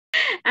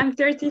I'm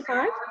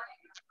 35.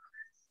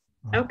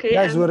 Okay,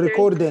 Guys, I'm we're 30.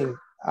 recording.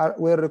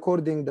 We're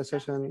recording the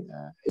session.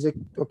 Is it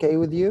okay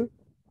with you?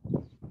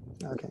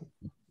 Okay.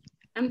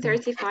 I'm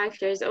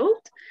 35 years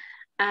old.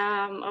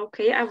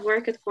 Okay, I've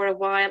worked for a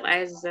while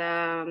as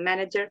a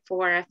manager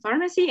for a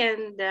pharmacy,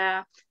 and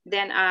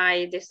then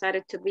I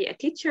decided to be a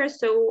teacher.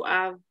 So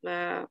I've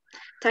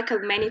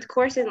tackled many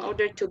courses in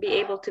order to be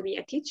able to be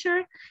a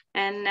teacher.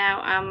 And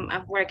now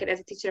I've worked as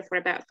a teacher for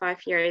about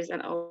 5 years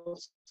and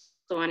also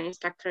an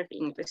instructor of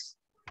English.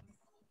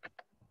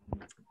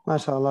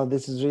 MashaAllah,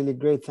 this is really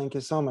great. Thank you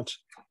so much.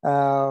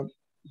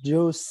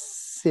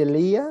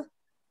 Joselia,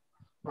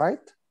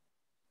 right?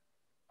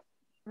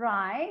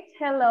 Right.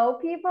 Hello,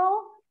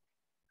 people.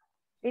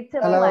 It's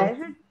a Hello.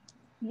 pleasure.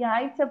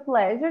 Yeah, it's a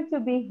pleasure to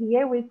be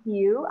here with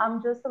you.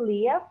 I'm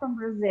Joselia from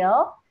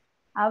Brazil.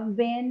 I've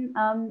been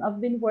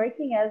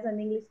working as an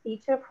English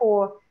teacher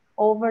for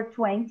over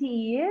 20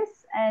 years,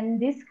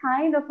 and this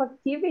kind of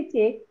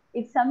activity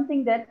is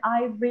something that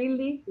I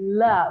really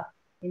love.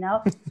 You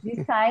know,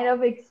 this kind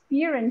of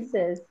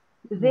experiences,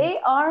 they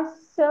are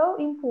so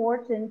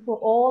important for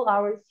all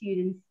our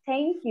students.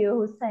 Thank you,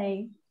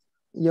 Hussein.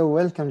 You're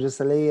welcome,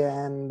 Joselia.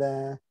 And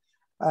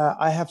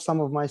I have some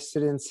of my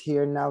students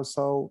here now,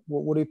 so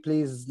would you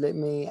please let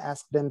me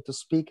ask them to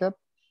speak up?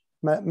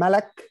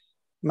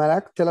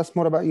 Malak, tell us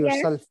more about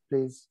yourself,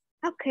 please.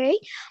 Okay,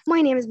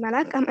 my name is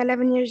Malak. I'm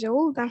 11 years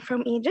old. I'm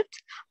from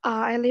Egypt.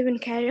 I live in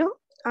Cairo.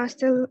 I'm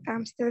still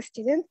a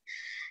student,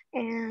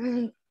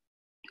 and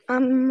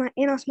I'm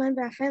in Osman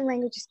bin Affan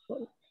Language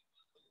School.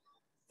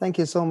 Thank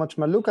you so much,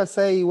 Maluka.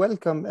 Say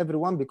welcome,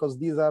 everyone, because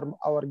these are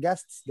our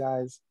guests,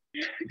 guys.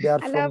 They are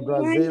from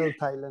Brazil,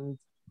 Thailand,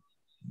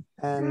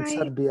 and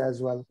Serbia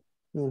as well.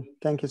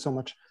 Thank you so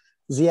much.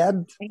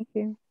 Ziad? Thank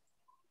you.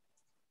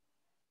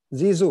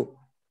 Zizu?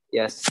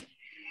 Yes.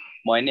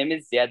 My name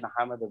is Ziad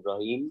Mohammed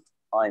Ibrahim.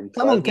 I'm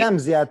Come on, cam,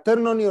 Ziad.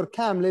 Turn on your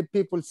cam. Let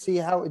people see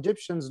how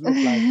Egyptians look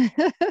like.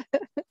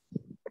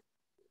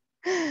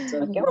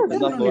 So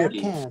turn on your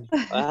cam.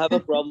 I have a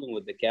problem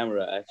with the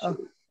camera,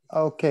 actually.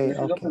 Okay.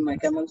 Open my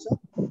cam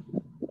also?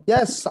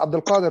 Yes,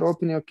 Abdul Qadir,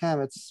 open your cam.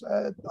 It's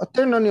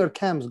turn on your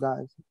cams,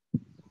 guys.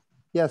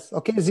 Yes.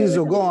 Okay,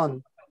 Zizu, go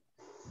on.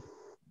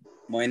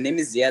 My name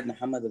is Ziad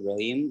Mohammed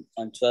Ibrahim.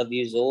 I'm 12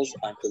 years old.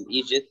 I'm from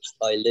Egypt.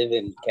 I live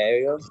in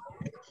Cairo.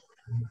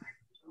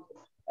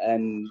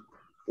 And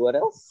what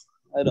else?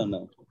 I don't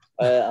know.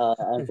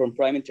 I'm from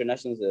Prime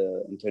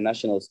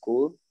International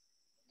School.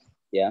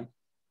 Yeah.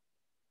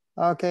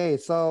 Okay,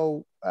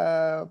 so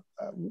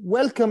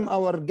welcome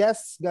our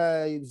guests,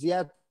 guys.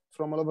 Ziad,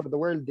 from all over the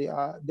world. They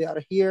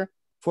are here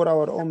for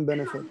our own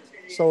benefit.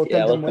 So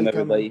tell them welcome,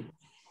 everybody.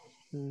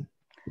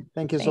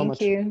 Thank you so much.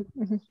 Thank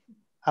you.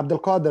 Abdul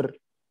Qadir.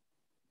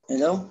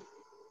 Hello.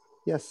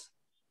 Yes.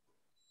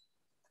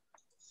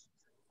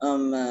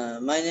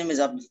 My name is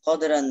Abdul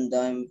Qadir and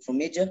I'm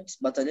from Egypt,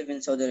 but I live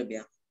in Saudi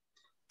Arabia.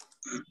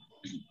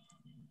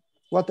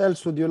 What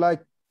else would you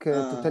like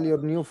to tell your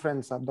new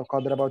friends, Abdul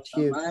Qadir, about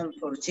you? I'm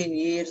 14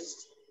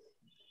 years.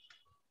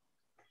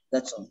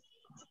 That's all.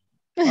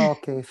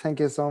 Okay, thank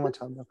you so much,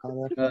 Abdul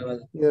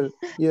Qadir.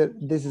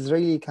 This is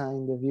really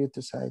kind of you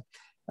to say.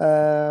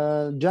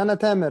 Jana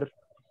Tamer.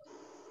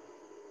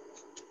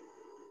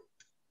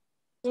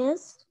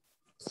 Yes.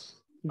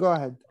 Go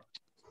ahead.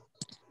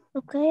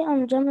 Okay,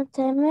 I'm Jana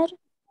Tamer.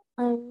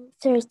 I'm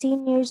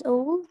 13 years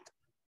old.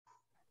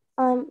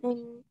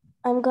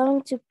 I'm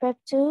going to prep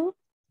 2,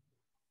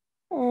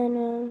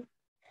 and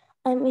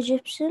I'm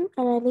Egyptian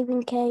and I live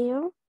in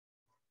Cairo.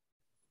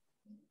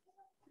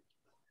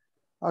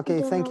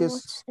 Okay, thank you.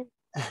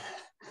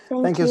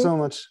 Thank you so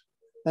much.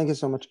 Thank you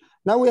so much.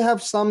 Now we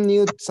have some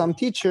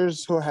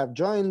teachers who have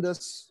joined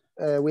us.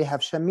 We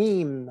have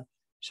Shamim.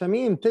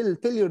 Shamim,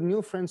 tell your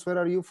new friends, where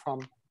are you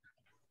from?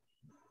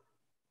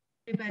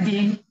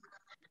 Everybody.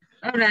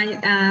 All right,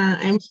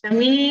 I'm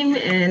Shamim,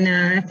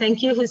 and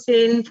thank you,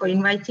 Hussein, for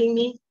inviting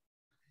me.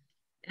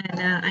 And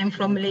I'm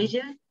from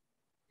Malaysia.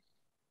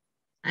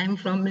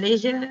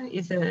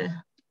 It's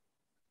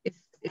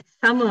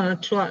summer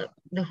throughout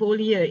the whole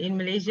year in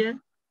Malaysia.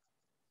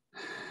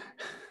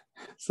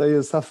 So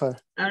you suffer.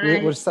 All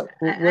right.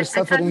 We're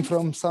suffering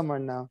from summer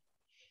now.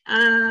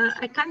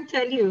 I can't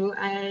tell you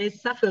I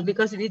suffer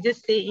because we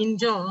just stay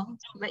indoors,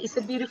 but it's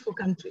a beautiful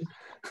country.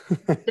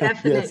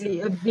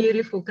 Definitely a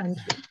beautiful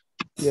country.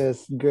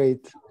 Yes,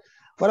 great.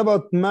 What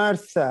about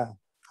Martha?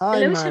 Hi,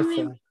 Hello, Martha.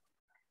 Shamim.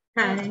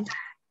 Hi.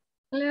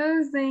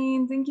 Hello,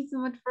 Zain. Thank you so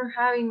much for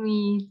having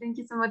me. Thank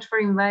you so much for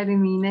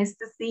inviting me. Nice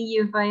to see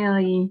you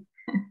finally.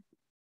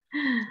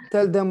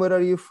 Tell them, where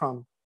are you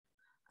from?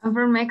 I'm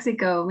from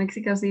Mexico,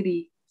 Mexico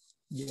City.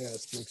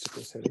 Yes,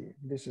 Mexico City.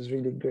 This is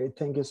really great.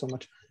 Thank you so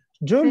much.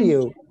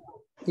 Julio,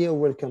 you're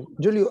welcome.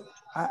 Julio,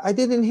 I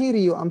didn't hear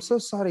you. I'm so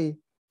sorry.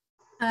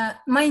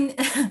 My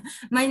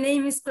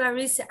name is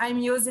Clarice. I'm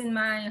using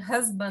my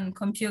husband's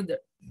computer.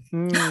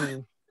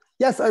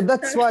 Yes,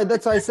 that's why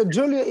I said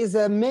Julio is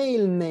a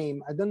male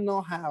name. I don't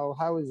know how.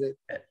 How is it?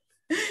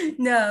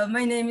 No,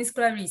 my name is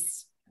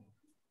Clarice.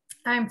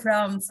 I'm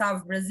from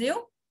South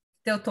Brazil,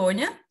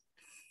 Teutônia.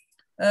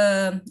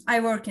 I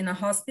work in a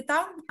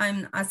hospital. I'm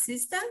an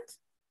assistant.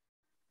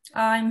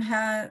 I'm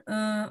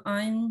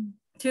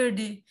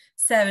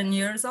 37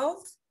 years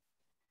old.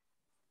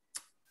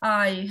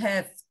 I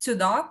have 2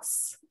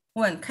 dogs,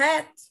 1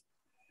 cat.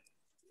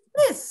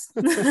 Yes.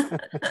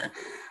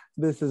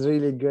 This is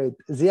really great.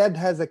 Ziad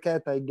has a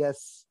cat, I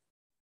guess.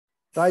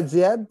 Right,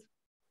 Ziad?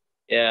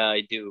 Yeah,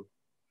 I do.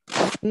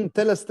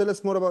 Tell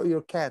us more about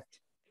your cat.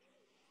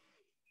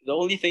 The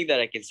only thing that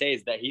I can say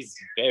is that he's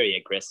very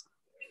aggressive.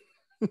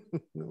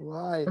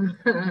 Why?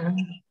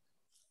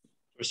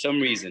 For some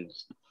reason.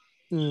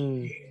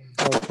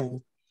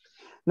 Okay.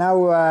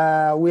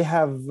 Now we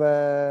have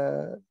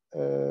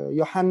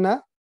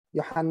Johanna.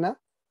 Johanna.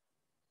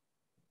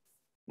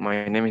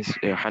 My name is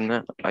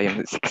Johanna. I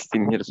am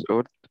 16 years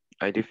old.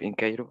 I live in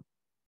Cairo.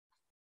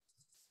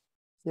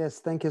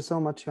 Yes, thank you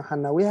so much,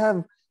 Johanna. We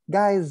have,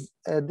 guys,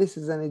 this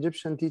is an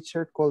Egyptian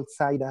teacher called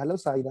Saida. Hello,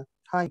 Saida.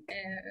 Hi.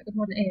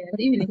 Good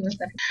evening,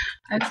 Mr.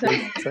 I'm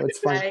sorry. So it's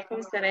fine.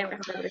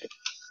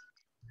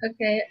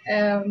 Okay,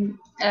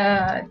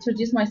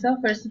 introduce myself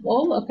first of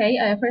all. Okay,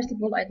 first of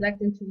all, I'd like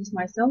to introduce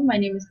myself. My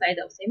name is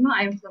Saida Osema.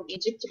 I'm from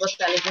Egypt, but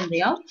I live in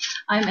Riyadh.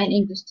 I'm an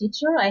English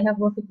teacher. I have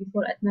worked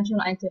before at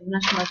national and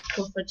international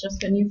school for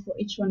just a year for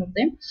each one of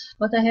them,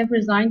 but I have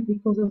resigned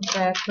because of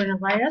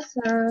coronavirus.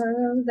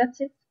 That's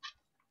it.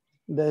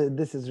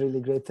 This is really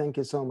great. Thank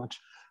you so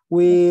much.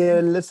 We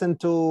listen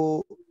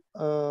to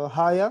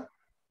Haya.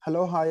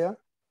 Hello, Haya.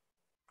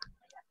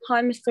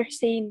 Hi, Mr.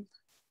 Hussein.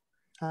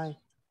 Hi.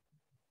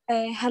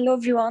 Hello,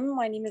 everyone.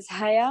 My name is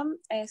Haya,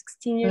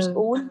 16 years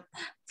old,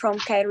 from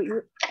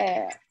Cairo,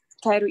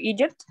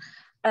 Egypt.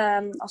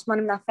 Osman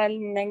ibn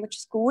Affan Language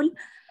School.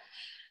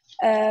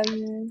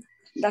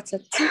 That's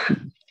it.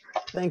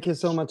 Thank you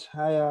so much,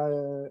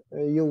 Haya.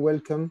 You're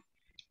welcome.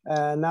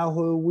 Now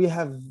we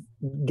have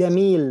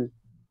Gamil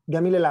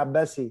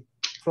Al-Abbasi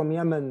from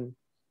Yemen.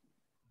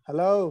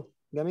 Hello,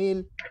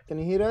 Gamil. Can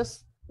you hear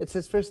us? It's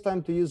his first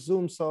time to use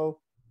Zoom, so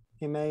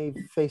he may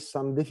face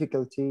some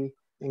difficulty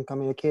in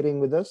communicating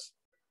with us.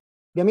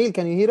 Gamil,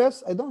 can you hear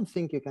us? I don't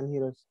think you can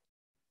hear us.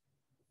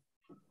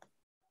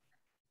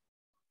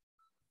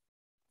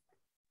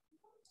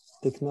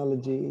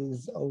 Technology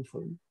is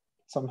awful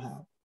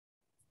somehow.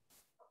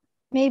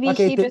 Maybe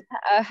okay, he just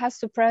has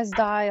to press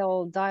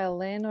dial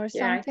in or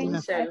something. I think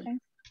so.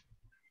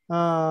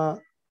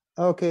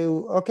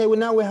 Okay. Well,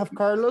 now we have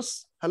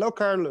Carlos. Hello,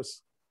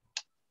 Carlos.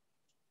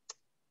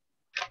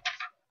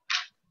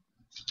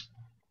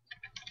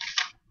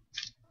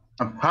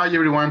 Hi,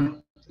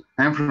 everyone.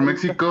 I'm from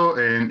Mexico,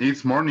 and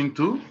it's morning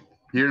too.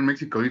 Here in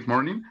Mexico, it's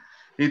morning.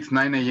 It's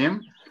 9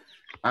 a.m.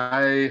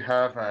 I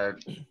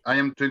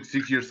am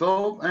 26 years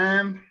old,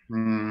 and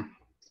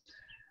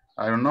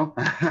I don't know.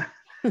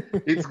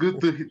 It's good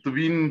to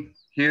be in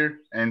here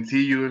and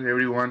see you,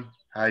 everyone.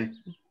 Hi.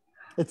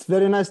 It's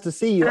very nice to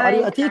see you. Hi. Are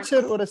you a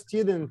teacher or a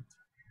student,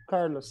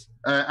 Carlos?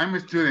 I'm a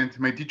student.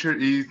 My teacher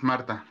is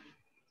Marta.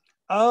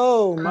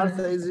 Oh,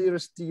 Martha is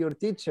your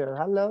teacher.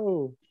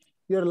 Hello.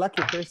 You're a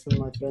lucky person,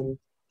 my friend.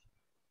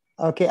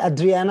 Okay,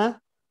 Adriana.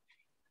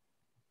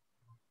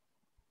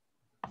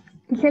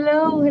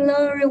 Hello,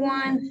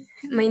 everyone.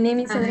 My name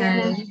is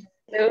Adriana.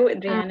 Hello,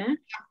 Adriana.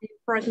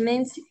 From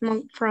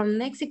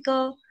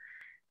Mexico.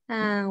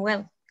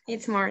 Well,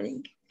 it's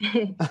morning.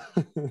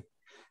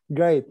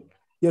 Great.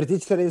 Your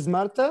teacher is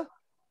Marta?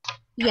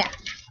 Yeah.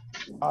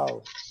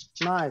 Oh,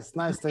 nice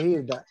to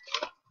hear that.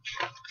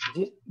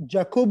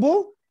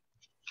 Jacobo?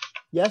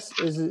 Yes,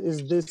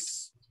 is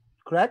this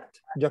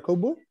correct,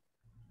 Jacobo?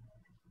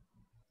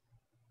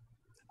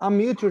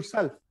 Unmute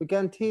yourself. We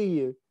can't hear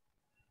you.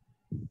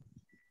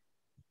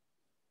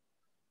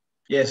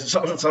 Yes,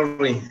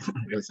 sorry.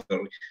 Really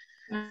sorry.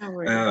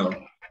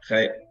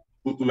 Hi,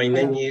 my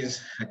name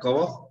is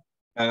Jacobo.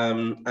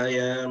 I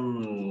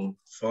am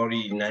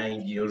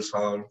 49 years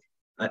old.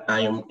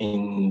 I am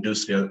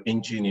industrial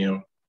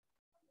engineer.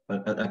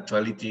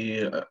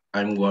 Actually,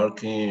 I'm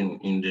working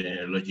in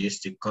the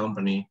logistic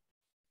company.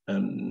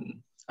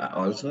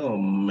 Also,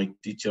 my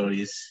teacher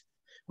is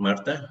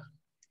Marta.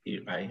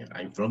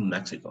 I'm from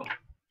Mexico.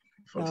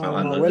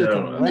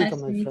 Welcome, my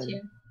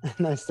friend.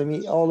 Nice to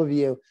meet all of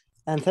you.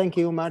 And thank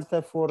you,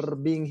 Marta, for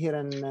being here,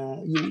 and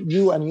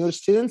you and your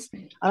students.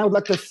 And I would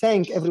like to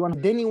thank everyone.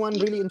 Did anyone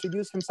really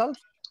introduce himself?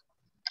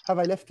 Have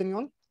I left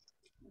anyone?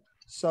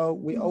 So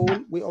we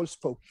all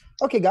spoke.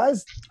 Okay,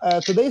 guys,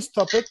 today's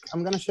topic,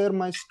 I'm gonna share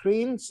my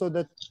screen so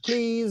that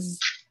please,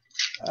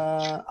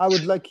 I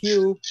would like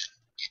you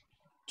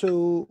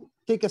to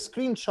take a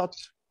screenshot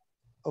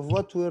of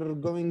what we're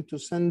going to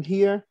send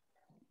here,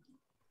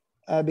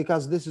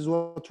 because this is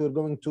what we're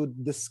going to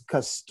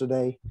discuss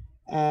today.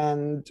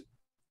 And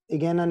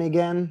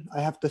again,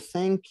 I have to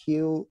thank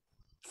you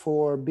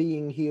for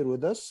being here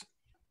with us.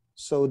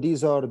 So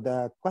these are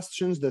the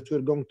questions that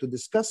we're going to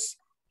discuss.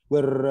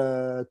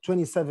 We're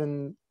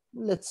 27,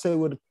 let's say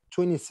we're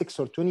 26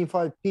 or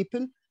 25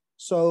 people.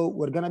 So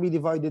we're gonna be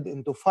divided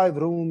into 5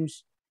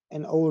 rooms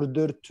in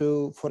order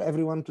for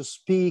everyone to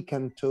speak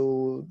and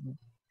to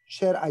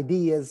share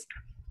ideas.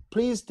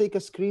 Please take a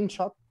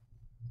screenshot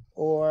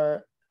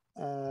or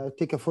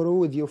take a photo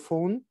with your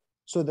phone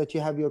so that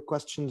you have your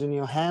questions in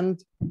your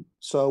hand.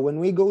 So when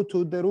we go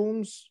to the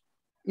rooms,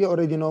 you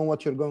already know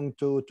what you're going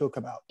to talk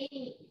about.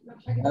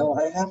 Now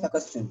I have a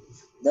question.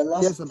 The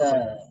last, Yes,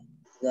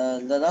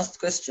 the last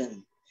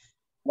question.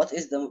 What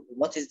is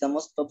the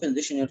most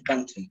population in your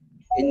country?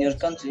 In your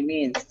country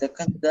means the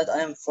country that I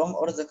am from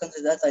or the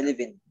country that I live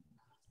in?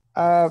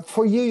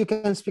 For you, you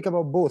can speak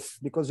about both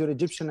because you're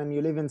Egyptian and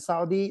you live in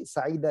Saudi.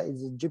 Saida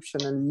is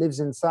Egyptian and lives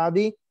in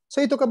Saudi.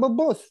 So you talk about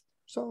both.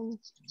 So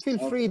feel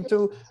free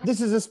to,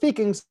 this is a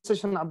speaking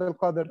session, Abdul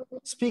Qadir.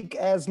 Speak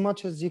as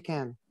much as you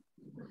can.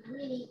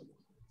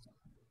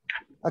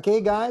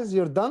 Okay, guys,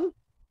 you're done?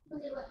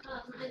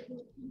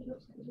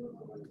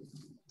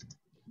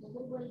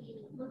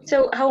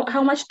 So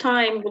how much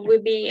time will we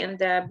be in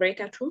the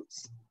breakout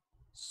rooms?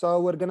 So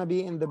we're going to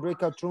be in the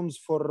breakout rooms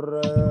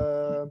for,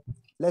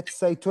 let's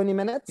say 20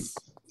 minutes.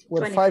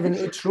 We're 5 in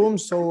each room,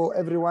 so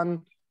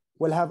everyone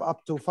will have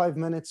up to 5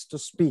 minutes to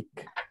speak.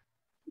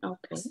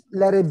 Okay.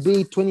 Let it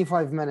be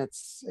 25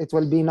 minutes. It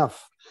will be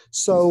enough.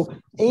 So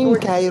in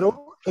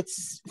Cairo,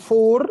 it's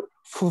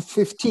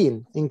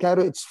 4:15. In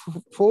Cairo, it's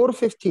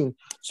 4:15.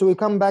 So we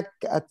come back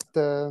at,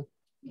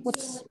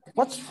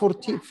 what's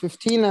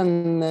 15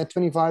 and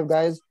 25,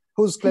 guys?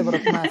 Who's clever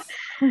at math?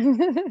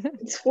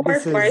 It's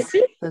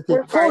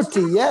 4:40.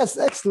 40, yes,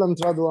 excellent,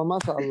 Radwa,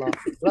 mashallah.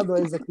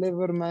 Radwa is a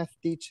clever math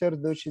teacher,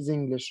 though she's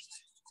English.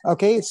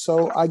 Okay,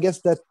 so I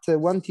guess that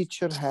one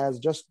teacher has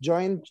just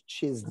joined.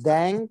 She's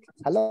Dang.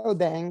 Hello,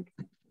 Dang.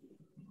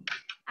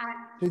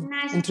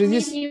 Nice to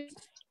meet you.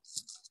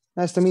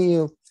 Nice to meet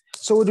you.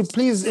 So would you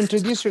please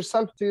introduce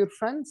yourself to your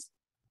friends?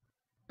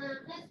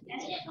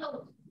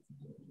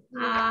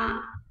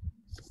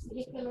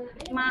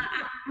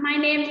 My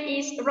name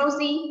is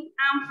Rosie.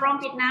 I'm from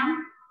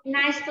Vietnam.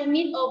 Nice to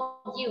meet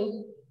all of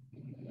you.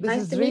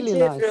 This is really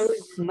nice.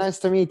 Nice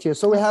to meet you.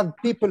 So we have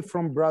people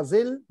from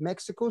Brazil,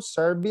 Mexico,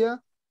 Serbia,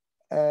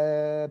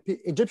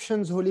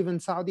 Egyptians who live in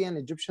Saudi and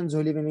Egyptians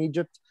who live in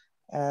Egypt.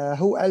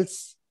 Who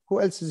else? Who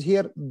else is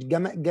here?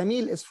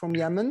 Gamil is from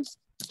Yemen,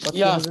 but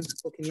he hasn't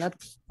spoken yet.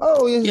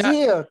 Oh, he's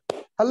here.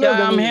 Hello,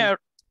 Gamil. I'm here.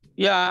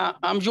 Yeah,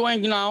 I'm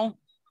joining now.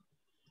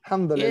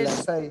 Alhamdulillah.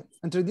 Yes. Say,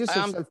 introduce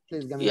yourself,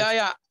 please, Gamil.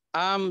 Yeah.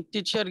 I'm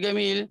teacher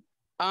Gamil.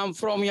 I'm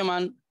from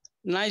Yemen.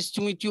 Nice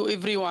to meet you,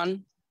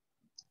 everyone.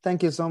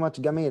 Thank you so much,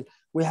 Gamil.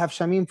 We have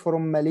Shamim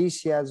from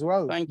Malaysia as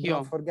well. Thank you.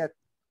 Don't forget.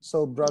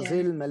 So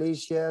Brazil,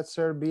 Malaysia,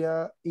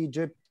 Serbia,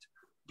 Egypt,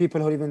 people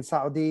who live in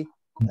Saudi,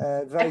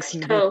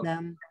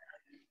 Vietnam.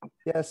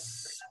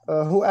 Yes.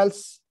 Who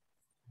else?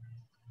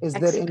 Is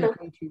there any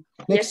country?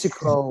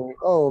 Mexico. Yes.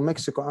 Oh,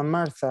 Mexico and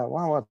Martha.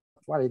 Wow,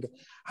 what are you?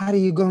 How are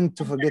you going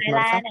to forget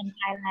Martha?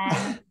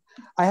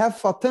 I have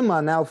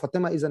Fatima now.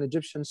 Fatima is an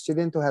Egyptian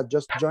student who had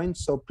just joined.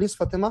 So please,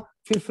 Fatima,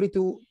 feel free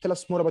to tell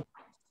us more about.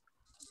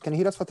 Can you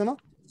hear us, Fatima?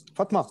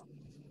 Fatma.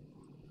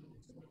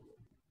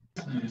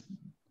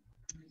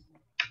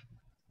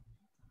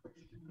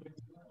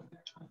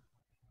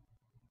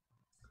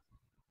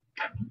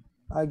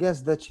 I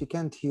guess that she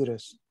can't hear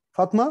us.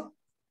 Fatma?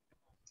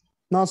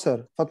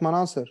 Nasser, Fatma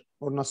Nasser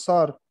or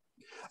Nassar.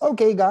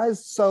 Okay,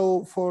 guys.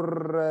 So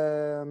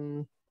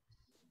for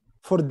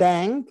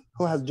Dang,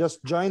 who has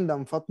just joined,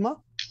 and Fatma,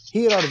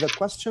 here are the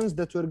questions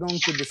that we're going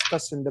to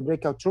discuss in the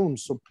breakout room.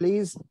 So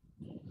please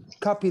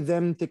copy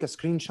them, take a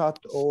screenshot,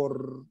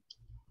 or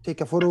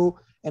take a photo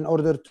in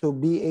order to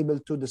be able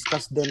to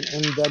discuss them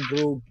in the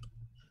group.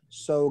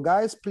 So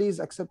guys, please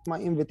accept my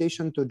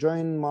invitation to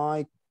join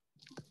my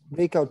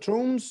breakout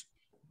rooms.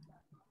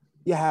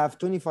 You have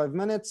 25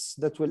 minutes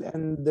that will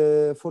end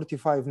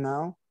 45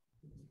 now.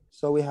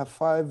 So we have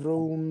 5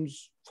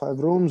 rooms. 5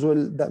 rooms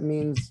that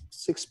means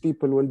 6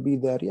 people will be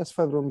there. Yes,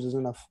 5 rooms is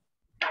enough.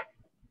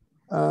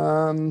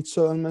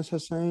 So Almas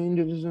Hussain,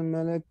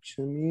 Malak,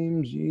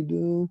 Shamim,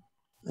 Zidu,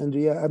 and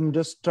yeah, I'm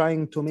just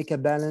trying to make a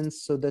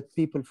balance so that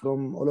people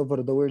from all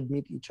over the world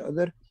meet each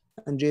other.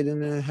 And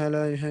Jaden,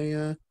 Hala,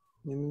 Haya,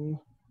 Yang,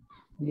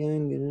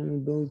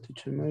 Bolt,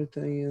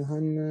 Chamarta,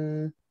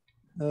 Johanna.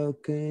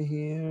 Okay,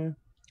 here.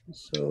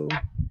 So,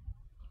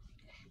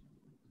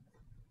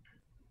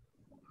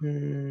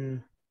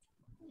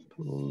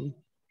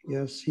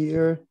 yes,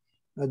 here.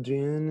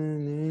 Adriana,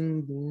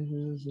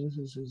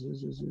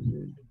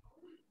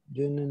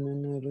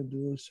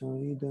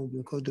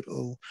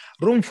 Oh,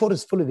 room 4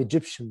 is full of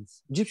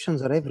Egyptians.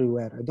 Egyptians are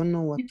everywhere. I don't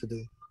know what to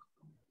do.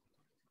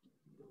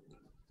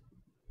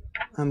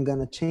 I'm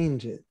gonna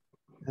change it.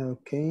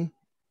 Okay,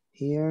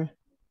 here,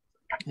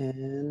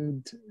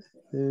 and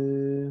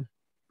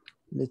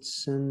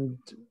let's send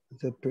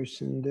the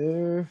person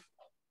there.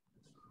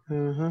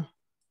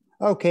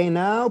 Okay,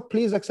 now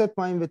please accept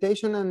my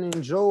invitation and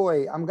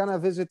enjoy. I'm gonna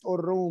visit all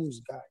rooms,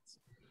 guys,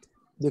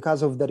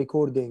 because of the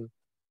recording.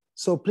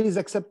 So please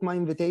accept my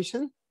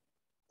invitation.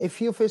 If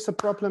you face a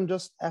problem,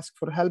 just ask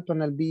for help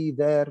and I'll be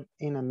there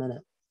in a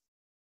minute.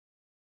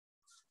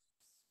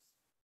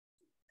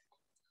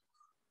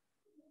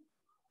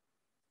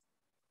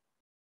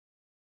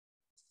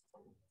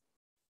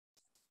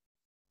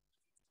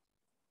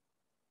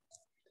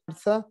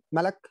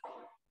 Malak,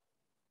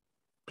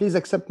 Please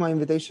accept my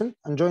invitation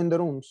and join the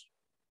rooms.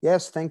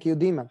 Yes, thank you,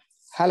 Dima.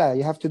 Hala,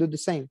 you have to do the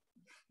same.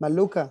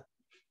 Maluka.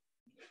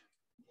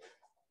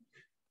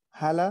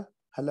 Hala,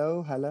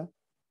 hello, Hala.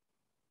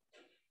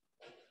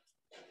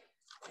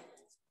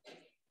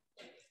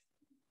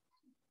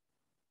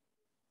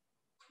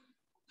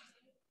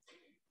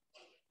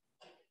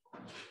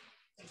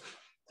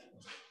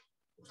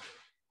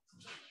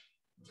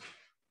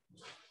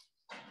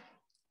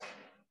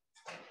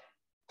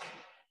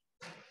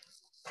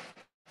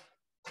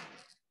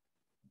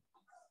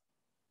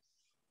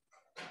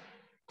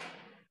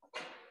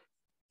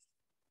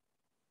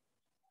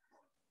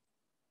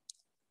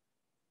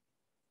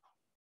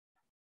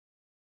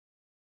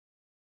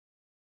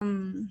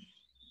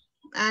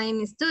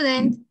 I'm a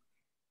student.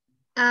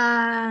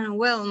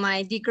 Well,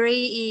 my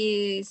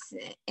degree is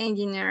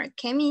engineer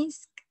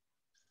chemist.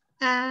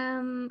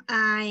 I'm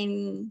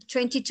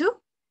 22.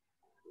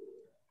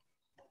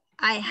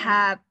 I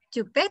have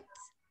 2 pets,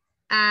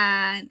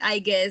 and I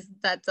guess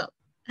that's all.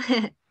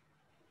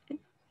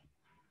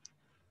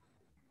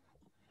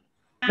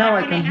 Now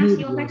I can hear ask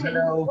you a you. question?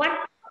 Hello.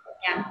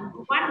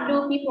 What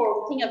do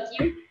people think of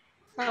you?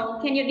 So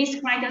can you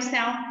describe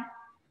yourself?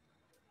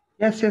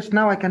 Yes, yes,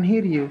 now I can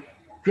hear you.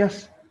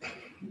 Yes.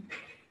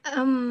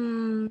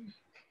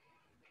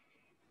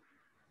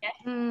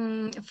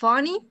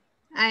 Funny.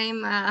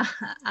 I'm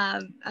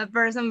a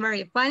person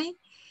very funny.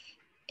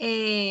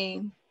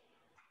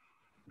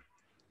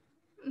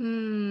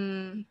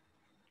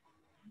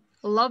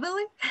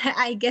 Lovely,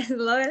 I guess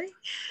lovely,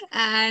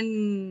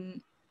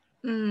 and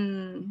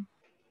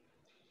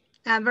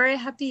a very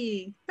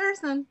happy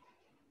person.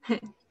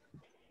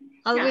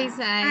 Always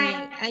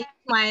I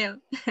smile.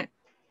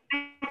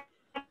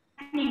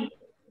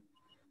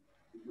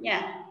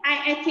 Yeah,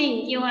 I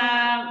think you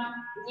are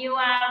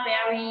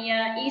very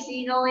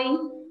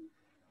easygoing.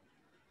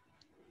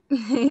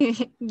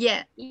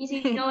 Yeah.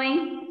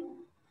 Easygoing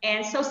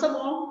and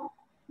sociable.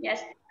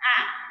 Yes.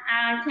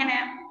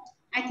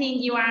 I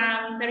think you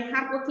are very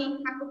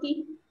hardworking.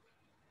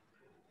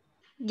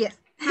 Yes.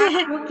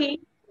 Hardworking.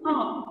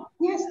 Oh,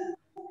 yes.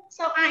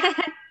 So I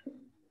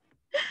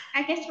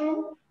guess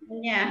true.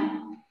 Yeah.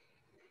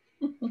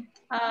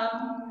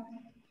 Um,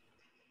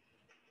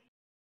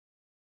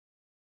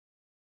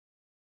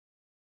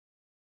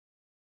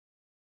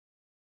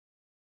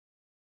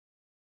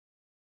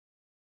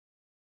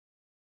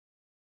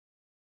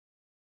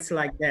 It's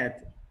like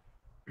that.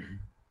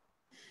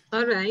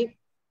 All right.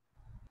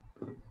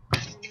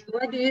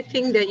 Why do you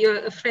think that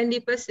you're a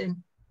friendly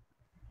person?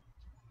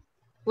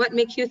 What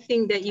makes you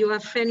think that you are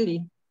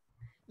friendly?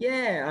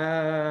 Yeah,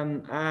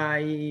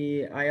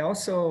 I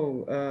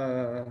also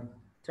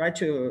try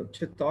to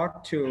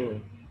talk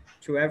to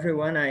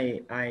everyone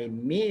I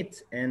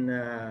meet, and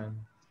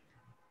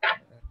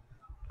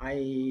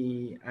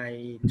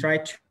I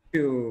try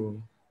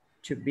to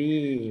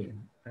be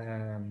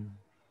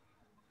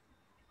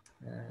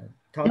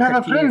You have a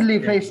talkative. friendly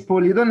face,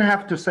 Paul. You don't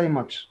have to say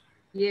much.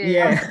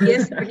 Yes,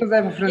 yes, Because I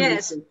have a friendly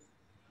yes. face.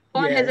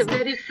 Paul has a Yes.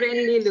 very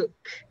friendly look.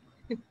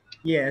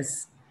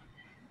 Yes.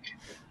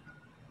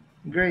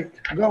 Great.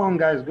 Go on,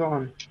 guys. Go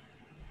on.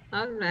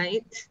 All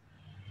right.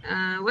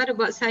 What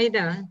about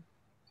Saida?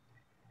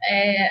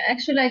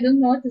 Actually, I don't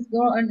know what is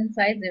going on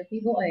inside their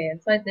people,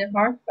 inside their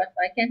heart, but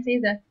I can say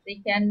that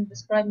they can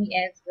describe me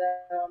as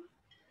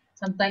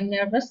sometimes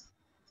nervous,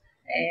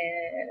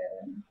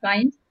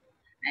 kind,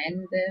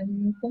 and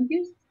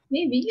confused,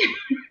 maybe.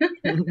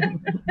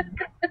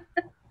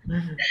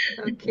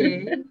 Okay.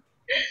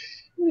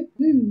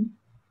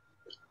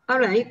 All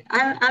right.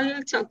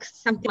 I'll talk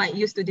something I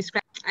used to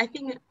describe. I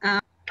think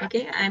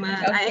okay.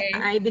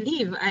 I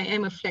believe I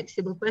am a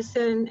flexible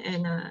person,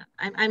 and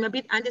I'm a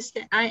bit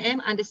I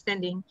am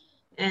understanding,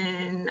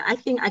 and I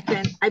think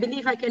I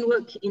believe I can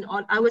work in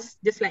all hours,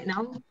 just like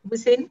now,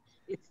 Hussein.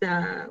 It's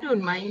I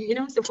don't mind,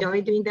 so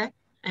enjoy doing that.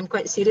 I'm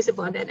quite serious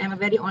about that. I'm a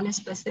very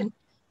honest person,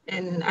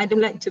 and I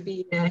don't like to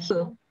be here,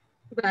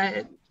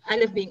 but I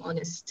love being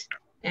honest.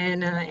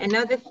 And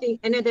another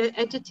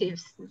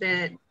adjectives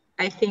that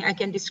I think I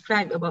can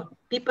describe about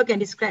people can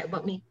describe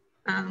about me.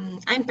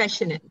 I'm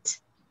passionate.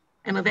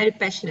 I'm a very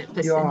passionate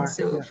person. You are.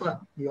 So Yes,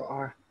 you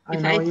are.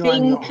 If I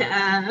think,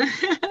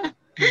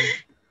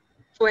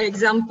 for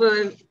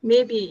example,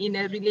 maybe in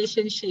a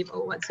relationship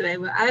or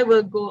whatsoever, I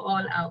will go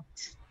all out.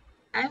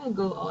 I will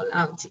go all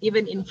out,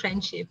 even in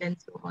friendship and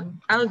so on.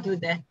 I'll do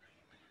that.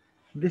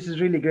 This is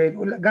really great.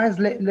 Well, guys,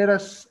 let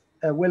us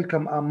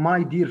welcome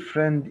my dear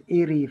friend,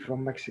 Eri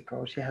from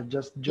Mexico. She has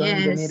just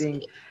joined the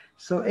meeting.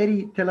 So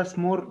Eri, tell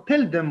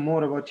them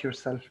more about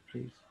yourself,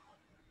 please.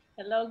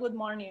 Hello, good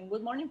morning.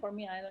 Good morning for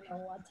me. I don't know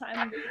what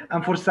time.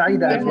 And for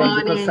Saida as well,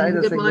 because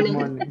Saida said good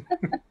morning.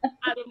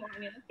 Good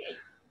morning. Okay,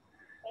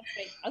 that's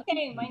great.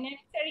 Okay, my name is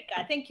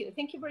Erika. Thank you.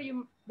 Thank you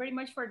very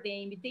much for the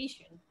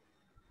invitation.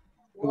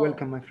 You're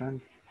welcome, my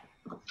friend.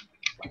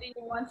 What do you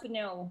want to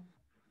know?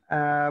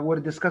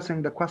 We're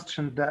discussing the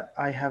question that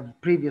I have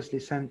previously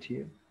sent to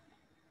you.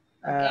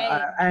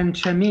 Okay. And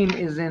Shamim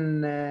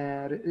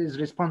is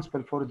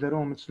responsible for the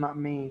room. It's not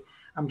me.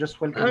 I'm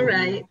just welcoming All you.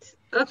 right.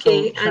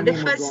 Okay. So, The Shamim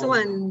will first go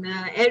on. one,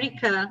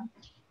 Erica,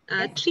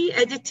 3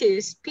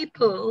 adjectives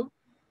people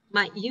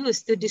might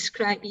use to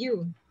describe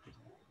you.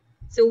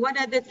 So what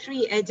are the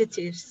 3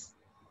 adjectives?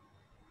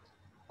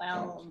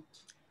 Well,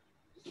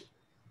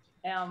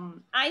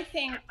 I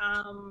think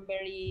I'm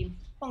very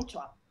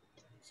punctual,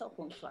 so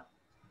punctual.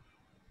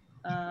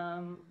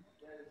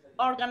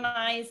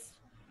 Organized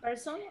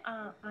person.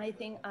 I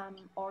think I'm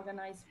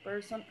organized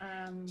person.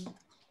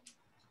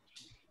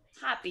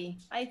 Happy.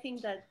 I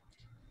think that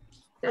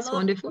that's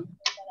wonderful.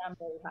 That I'm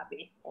very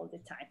happy all the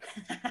time.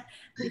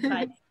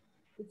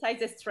 besides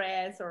the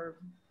stress or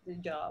the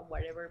job,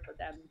 whatever, but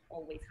I'm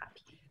always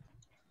happy.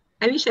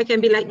 I wish I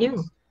can be like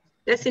you.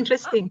 That's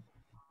interesting.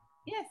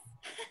 Yes.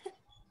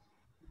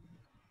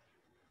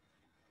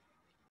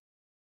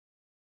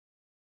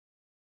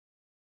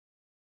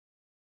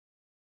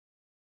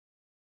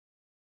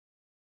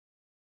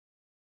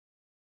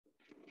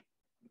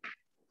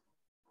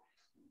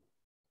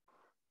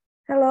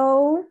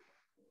 Hello.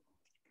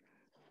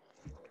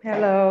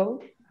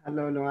 Hello,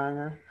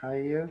 Luana. How are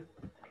you?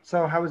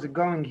 So how is it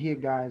going here,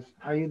 guys?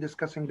 Are you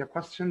discussing the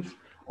questions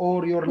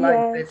or you're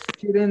like the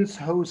students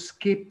who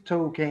skip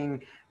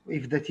talking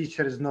if the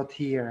teacher is not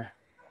here?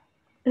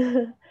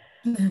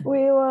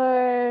 We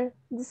were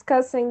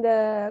discussing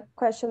the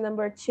question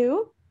number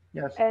 2.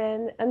 Yes.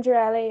 And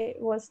Andrea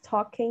was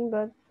talking,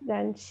 but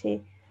then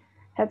she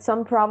had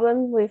some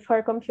problem with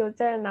her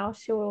computer and now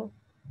she will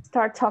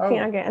start talking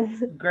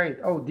again. Great.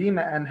 Oh,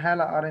 Dima and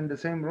Hala are in the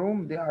same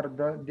room. They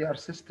are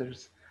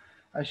sisters.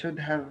 I should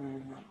have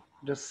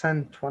just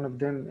sent one of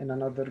them in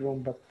another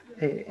room, but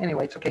hey,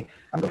 anyway, it's okay.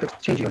 I'm going to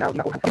change you now.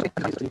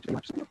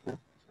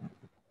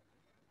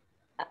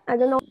 I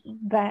don't know,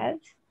 bad.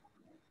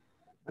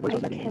 I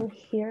can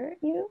hear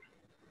you.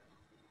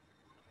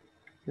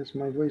 Yes,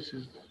 my voice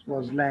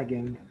was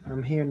lagging.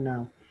 I'm here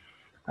now.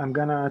 I'm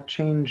gonna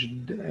change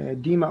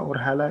Dima or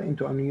Hala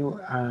into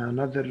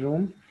another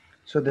room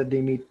so that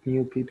they meet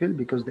new people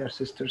because they're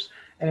sisters.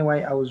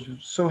 Anyway, I was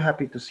so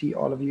happy to see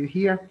all of you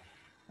here.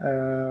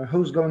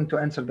 Who's going to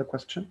answer the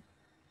question?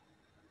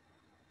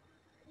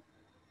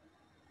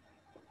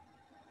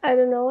 I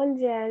don't know when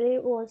Jelly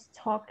was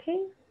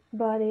talking,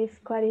 but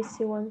if Clarice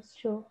wants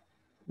to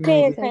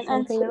Maybe. say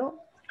something now.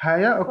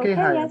 Haya? Okay,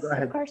 Haya, yes, go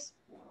ahead. of course.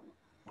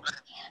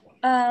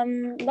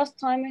 Last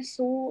time I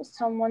saw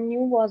someone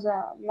new was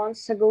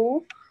months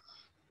ago.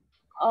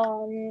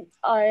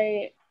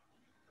 I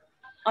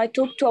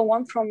talked to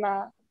one from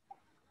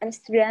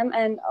Instagram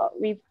and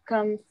we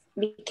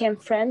became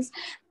friends,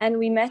 and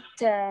we met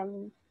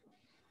 2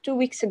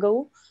 weeks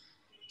ago.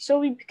 So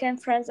we became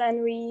friends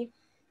and we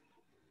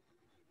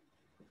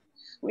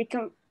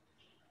can.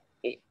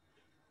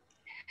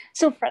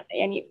 So friend,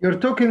 You're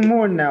talking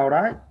more now,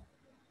 right?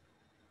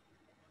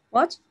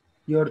 What?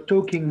 You're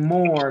talking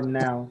more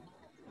now.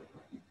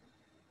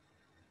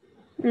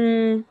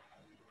 You're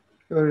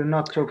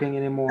not talking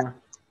anymore.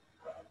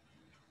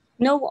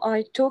 No,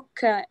 I talk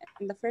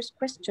in the first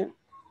question.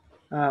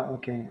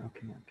 Okay.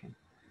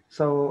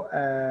 So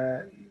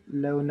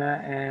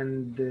Lona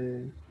and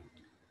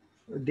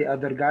the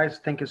other guys,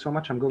 thank you so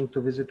much. I'm going to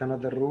visit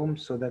another room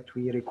so that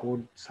we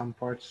record some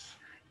parts.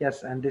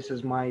 Yes, and this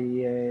is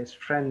my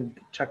friend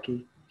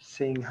Chucky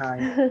saying hi.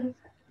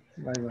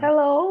 Bye-bye.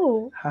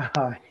 Hello.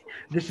 Hi.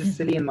 This is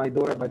Celine, my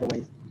daughter, by the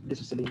way.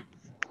 This is Celine.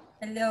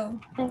 Hello.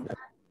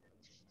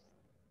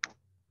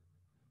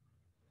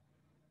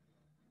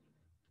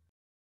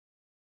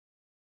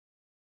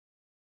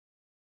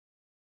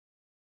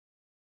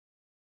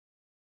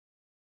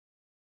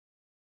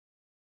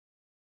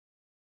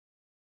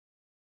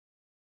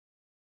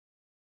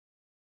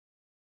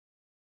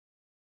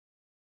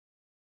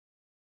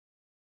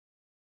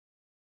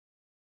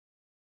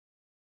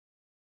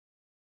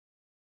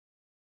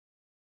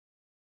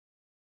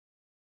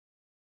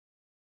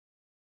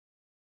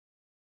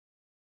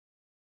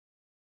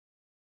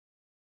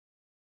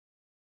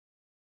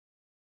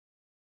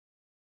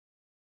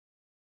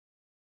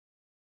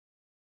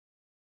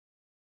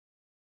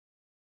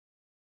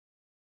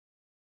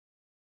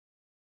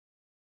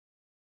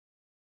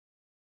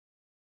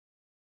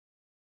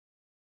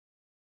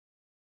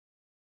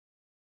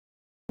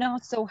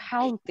 Not so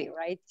healthy,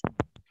 right?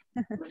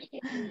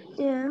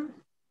 Yeah.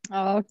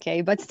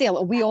 Okay, but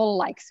still, we all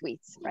like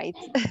sweets, right?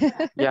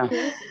 Yeah.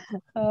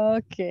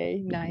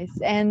 Okay, nice.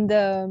 And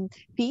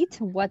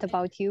Pete, what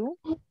about you?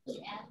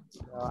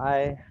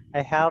 I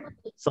have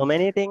so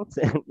many things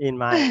in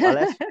my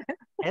wallet,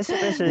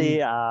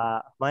 especially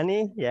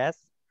money, yes,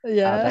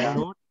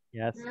 banknote,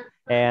 yes,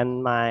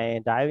 and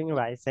my driving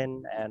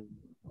license and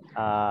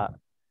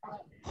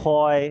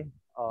toy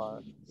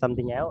or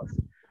something else.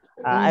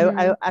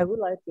 I would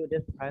like to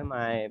describe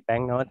my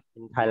banknote.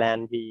 In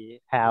Thailand,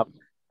 we have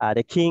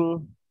the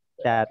king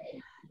that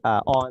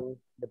on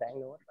the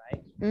banknote,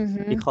 right?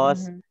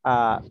 Because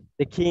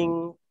the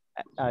king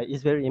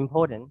is very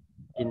important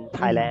in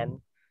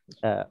Thailand.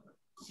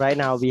 Right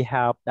now, we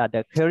have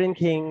the current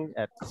king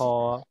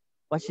called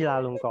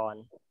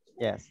Wachiralongkorn.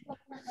 Yes.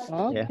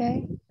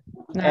 Okay.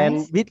 Yeah. And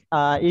Nice. with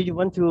if you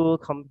want to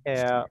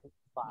compare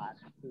baht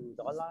to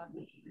dollar,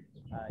 you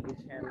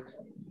can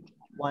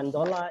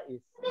 $1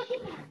 is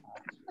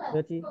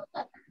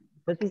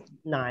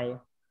 39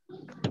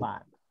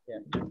 baht.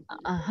 Yes.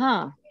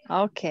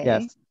 Okay.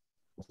 Yes.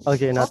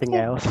 Okay, nothing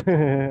else.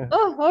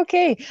 Oh,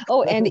 okay.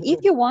 Oh, and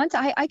if you want,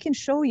 I can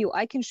show you.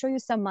 I can show you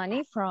some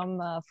money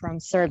from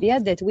Serbia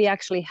that we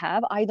actually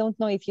have. I don't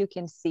know if you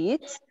can see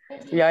it.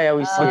 Yeah,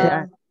 we see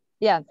it.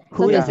 Yeah.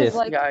 Who so is this is this?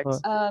 like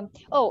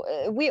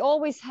we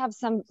always have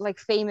some like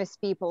famous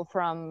people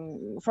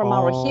from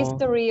our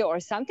history or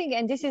something,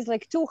 and this is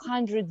like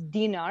 200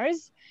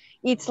 dinars.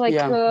 It's like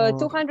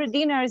 200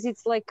 dinars.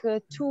 It's like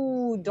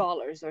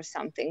 $2 or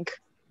something.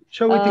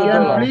 Show it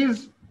again,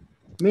 please.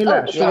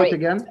 Mila, show it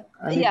again.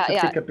 I need to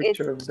take a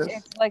picture of this.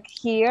 It's like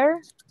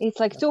here. It's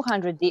like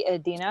 200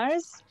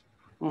 dinars.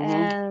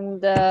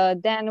 And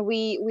then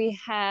we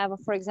have,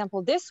 for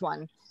example, this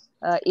one.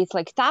 It's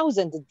like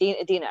 1,000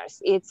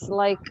 dinars. It's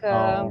like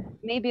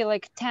maybe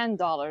like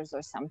 $10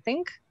 or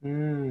something,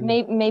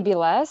 maybe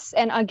less.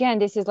 And again,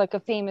 this is like a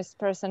famous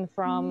person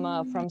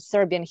from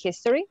Serbian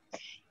history.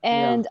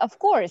 And of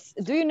course,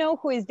 do you know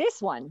who is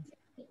this one?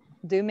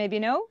 Do you maybe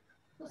know?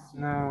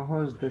 No,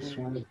 who's this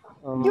one?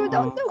 You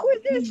don't know who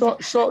is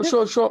this? Show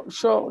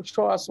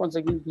us once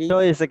again, please. Show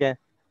us again.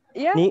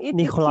 Yeah,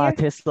 Nikola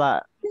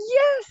Tesla.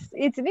 Yes,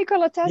 it's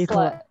Nikola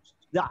Tesla.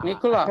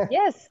 Nikola.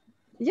 Yes.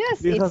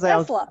 Yes, because it's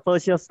I'm Tesla.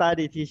 social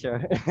study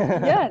teacher.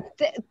 Yeah,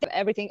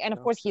 everything. And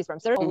of course, he's from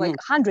Serbia, like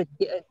 100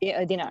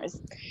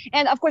 dinars.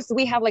 And of course,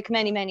 we have like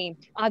many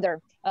other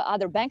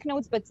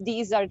banknotes, but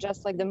these are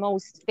just like the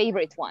most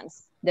favorite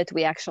ones that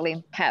we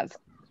actually have.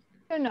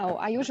 I don't know.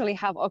 I usually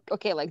have,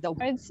 okay, like the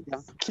words,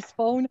 his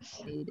phone.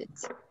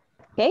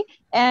 Okay.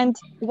 And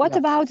what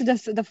about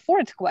the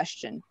fourth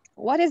question?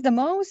 What is the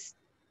most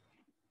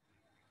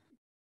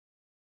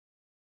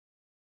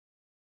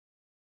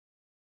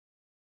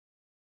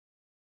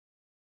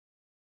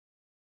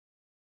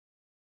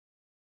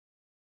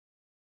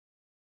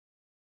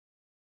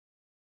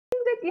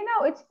you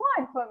know, it's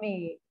fine for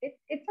me.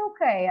 It's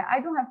okay. I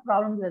don't have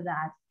problems with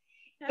that.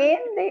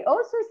 And they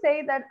also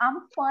say that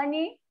I'm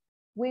funny,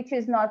 which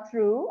is not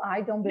true.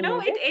 I don't believe it.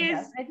 No, it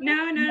is.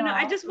 No.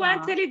 I just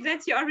want to tell you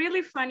that you are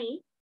really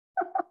funny.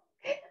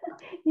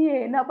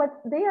 Yeah, no,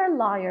 but they are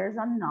liars.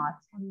 I'm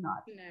not. No.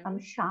 I'm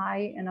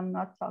shy and I'm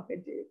not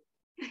talkative.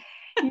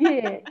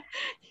 Yeah.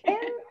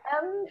 And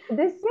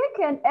the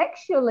second,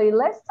 actually,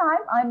 last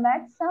time I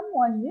met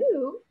someone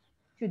new.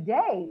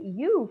 Today,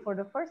 you for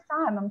the first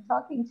time, I'm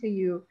talking to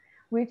you,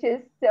 which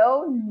is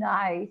so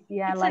nice.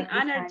 Yeah, it's like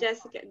an honor,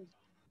 Jessica.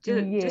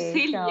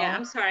 Jusilia,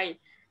 I'm sorry.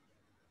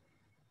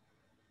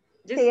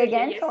 Say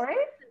again, sorry.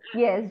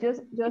 Yes,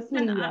 just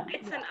Jusilia.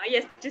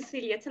 Yes,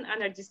 Jusilia. It's an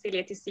honor,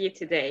 Jusilia, to see you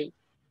today.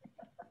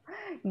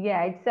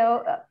 Yeah, it's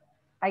so.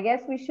 I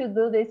guess we should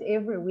do this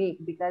every week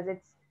because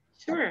it's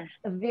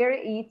a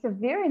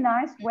very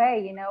nice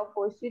way, you know,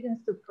 for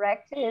students to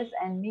practice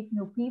and meet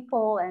new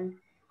people, and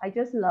I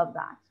just love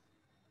that.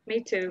 Me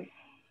too.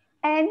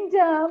 And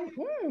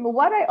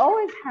what I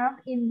always have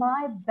in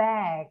my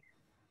bag,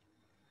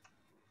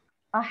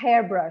 a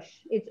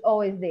hairbrush. It's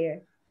always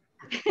there.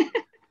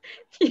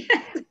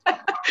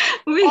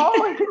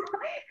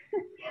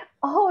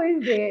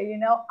 Always there, you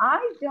know.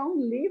 I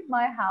don't leave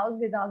my house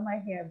without my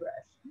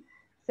hairbrush.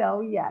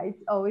 So yeah,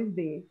 it's always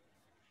there.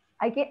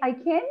 I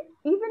can't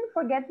even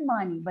forget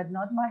money, but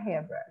not my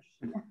hairbrush.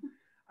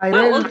 I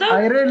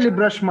rarely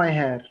brush my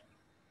hair.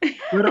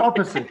 We're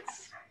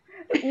opposites.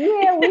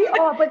 Yeah, we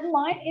are, but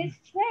mine is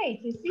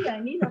straight. You see, I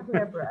need a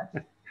hairbrush.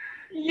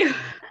 Yeah.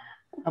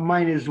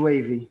 Mine is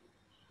wavy.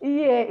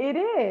 Yeah, it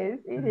is.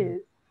 It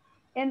is.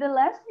 And the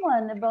last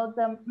one about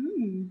a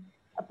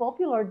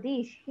popular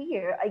dish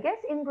here. I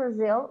guess in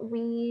Brazil,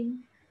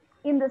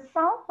 in the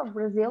south of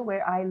Brazil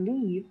where I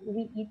live,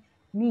 we eat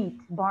meat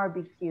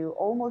barbecue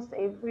almost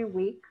every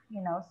week,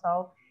 you know,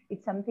 so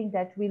it's something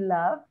that we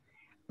love.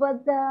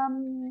 But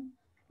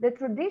the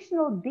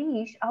traditional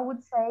dish, I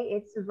would say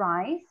it's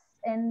rice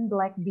and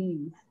black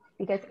beans.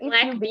 Because if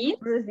you visit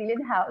a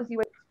Brazilian house, you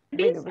will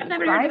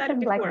rice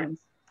and black beans.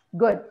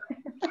 Good.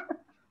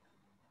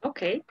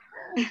 Okay.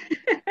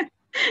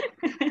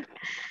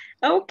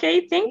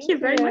 Okay, thank you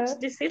very much,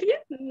 Jusilia.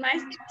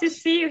 Nice to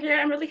see you here.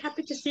 I'm really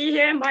happy to see you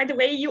here. And by the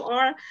way, you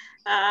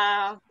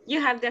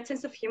have that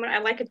sense of humor. I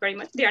like it very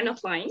much. They are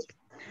not lying.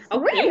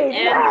 Okay.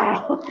 Really?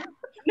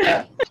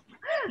 And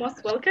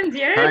most welcome,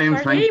 dear. Jorge,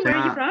 where are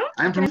you from?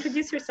 I'm from.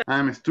 Introduce yourself.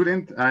 I'm a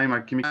student. I'm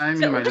a chemist. I'm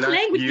so in my what last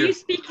language year. do you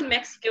speak in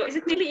Mexico? Is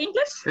it mainly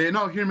English?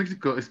 No, here in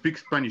Mexico, I speak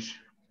Spanish.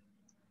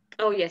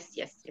 Oh yes.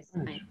 Yes.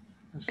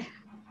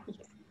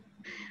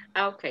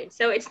 Okay,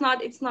 so it's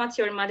not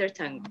your mother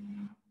tongue.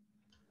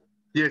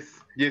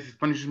 Yes,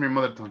 Spanish is my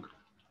mother tongue.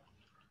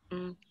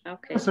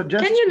 Okay.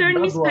 Can you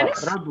learn me Spanish?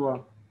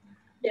 Radwa.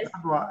 Yes.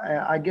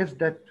 Radwa, I guess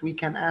that we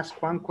can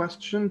ask one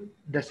question,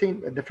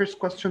 the first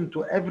question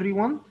to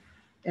everyone,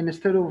 and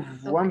instead of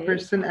one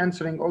person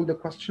answering all the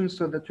questions,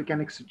 so that we can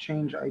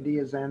exchange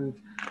ideas and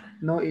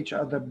know each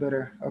other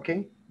better.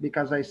 Okay?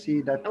 Because I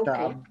see that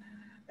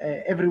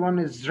everyone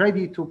is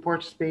ready to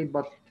participate,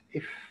 but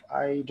if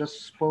I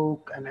just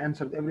spoke and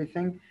answered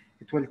everything,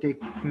 it will take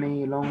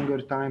me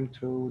longer time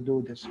to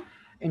do this.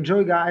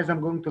 Enjoy, guys.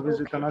 I'm going to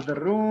visit another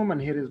room,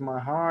 and here is my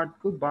heart.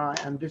 Goodbye.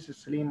 And this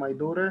is Celine, my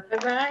daughter.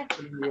 Bye-bye.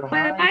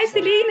 Hi, Bye,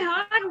 Celine.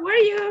 Hi, how are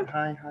you?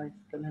 Hi, hi.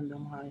 Tell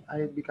him hi.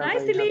 Because Hi, I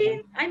have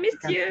Celine. I missed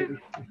can't you.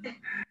 see.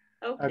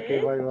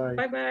 Okay. Bye-bye.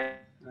 Bye-bye.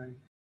 Bye.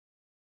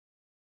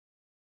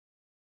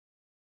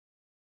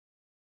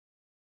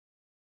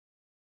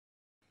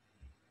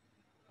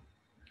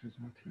 He's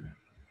not here.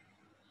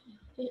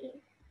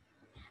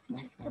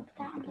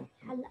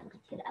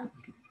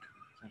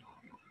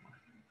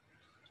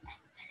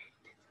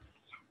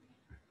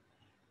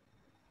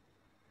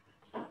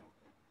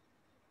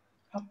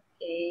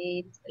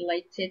 Okay,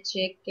 let's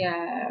check.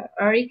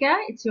 Erika,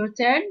 it's your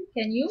turn.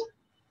 Can you?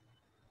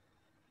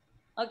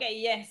 Okay,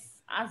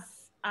 yes, as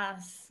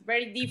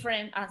very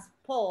different as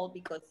Paul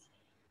because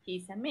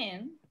he's a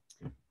man.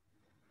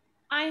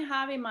 I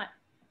have in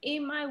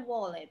my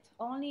wallet,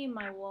 only in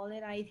my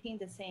wallet, I think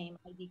the same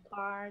ID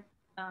card,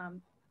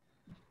 and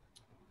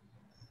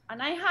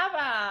I have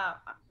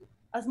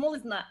a small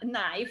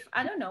knife.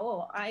 I don't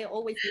know. I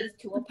always use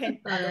to open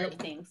a lot of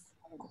things.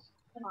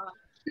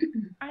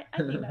 I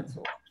think that's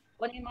all.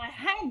 But in my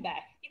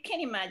handbag, you can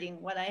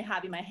imagine what I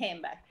have in my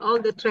handbag.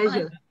 All the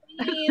treasure.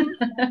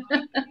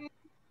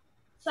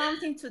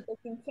 Something to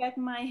disinfect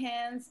my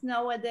hands.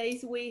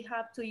 Nowadays, we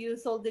have to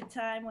use all the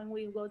time when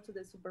we go to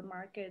the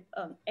supermarket,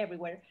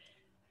 everywhere.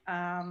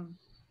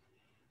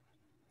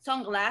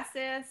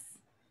 Sunglasses,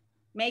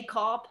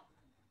 makeup.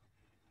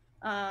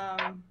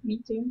 Me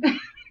too.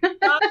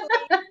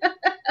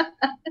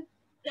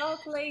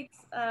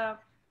 Chocolates. I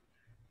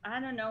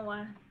don't know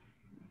what.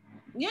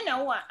 You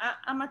know what?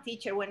 I'm a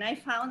teacher. When I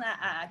found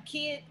a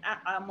kid,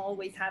 I'm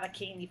always have a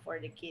candy for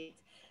the kids.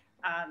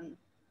 And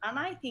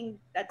I think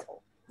that's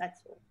all.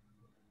 That's all.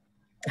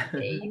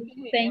 Okay,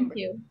 thank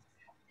you.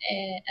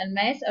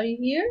 Almas, are you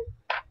here?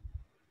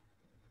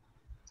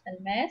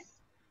 Almas?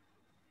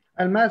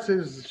 Almas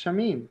is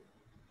Shamim.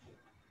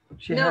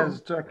 She No.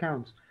 has 2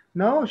 accounts.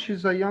 No,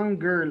 she's a young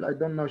girl. I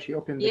don't know. She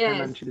opened the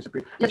camera and she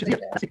disappeared. How do you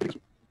pronounce okay.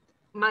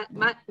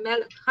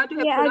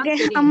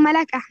 your name? I'm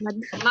Malak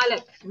Ahmed.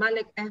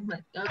 Malak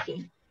Ahmed.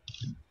 Okay.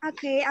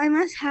 Okay, I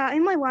must have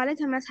in my wallet.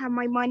 I must have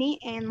my money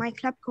and my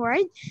club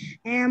card,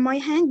 and my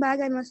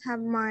handbag. I must have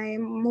my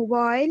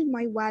mobile,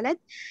 my wallet,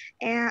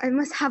 and I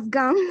must have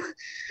gum,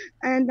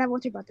 and a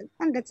water bottle,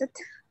 and that's it.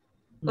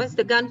 What's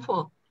the gun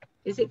for?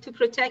 Is it to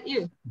protect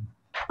you?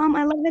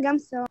 I love the gum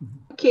so.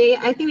 Okay,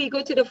 I think we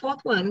go to the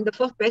fourth one. The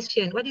fourth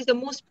question: what is the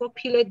most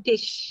popular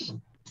dish?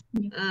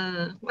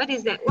 What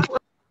is that?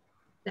 What?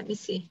 Let me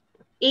see.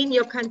 In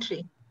your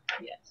country.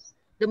 Yes.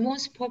 The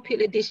most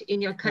popular dish in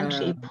your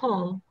country,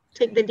 Paul.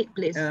 Take the lead,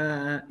 please.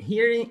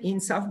 Here in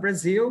South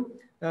Brazil,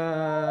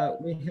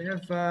 we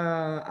have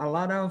a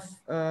lot of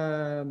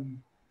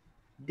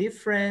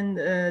different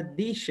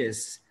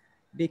dishes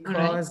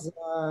because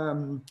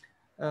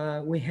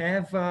we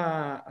have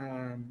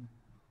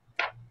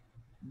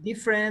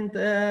different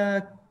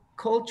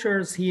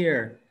cultures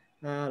here,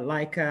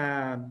 like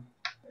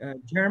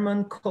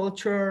German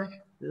culture,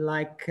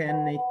 like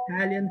an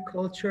Italian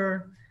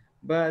culture,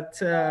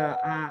 but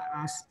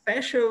a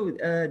special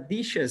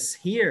dishes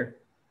here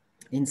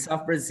in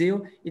South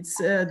Brazil, it's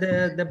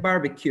the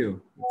barbecue.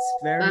 It's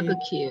very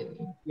barbecue.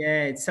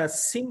 Yeah, it's a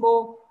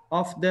symbol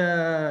of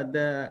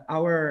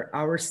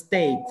our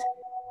state,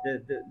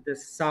 the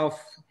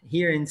South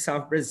here in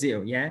South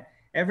Brazil. Yeah,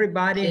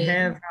 everybody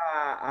have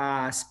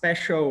a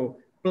special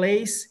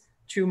place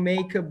to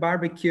make a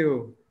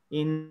barbecue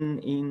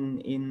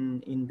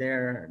in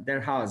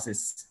their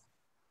houses.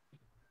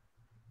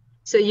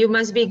 So you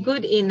must be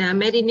good in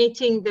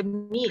marinating the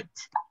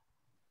meat,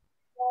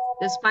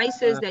 the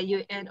spices that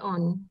you add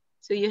on.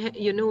 So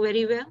you know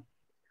very well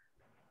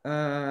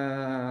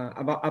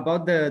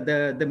about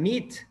the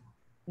meat.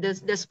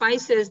 The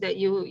spices that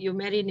you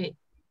marinate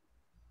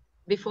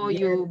before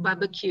you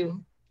barbecue.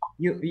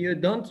 You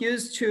don't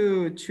use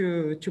to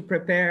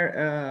prepare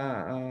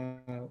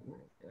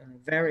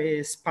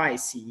very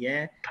spicy,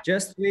 yeah.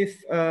 Just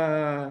with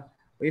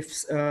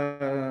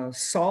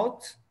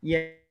salt,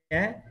 yeah,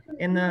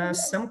 and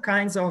some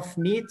kinds of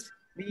meat.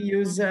 We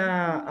use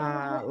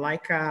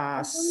like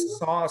a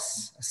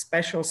sauce, a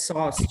special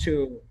sauce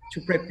to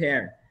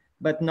prepare,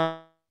 but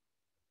not.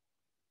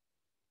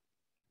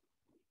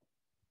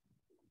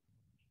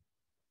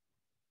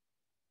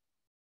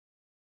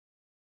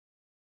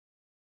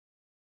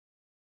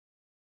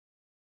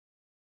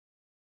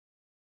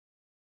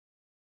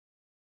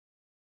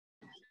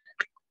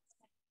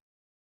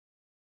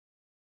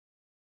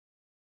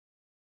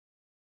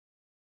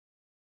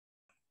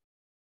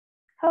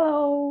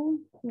 Hello,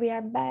 we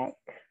are back.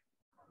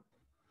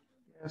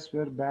 Yes,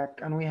 we're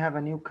back, and we have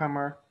a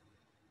newcomer,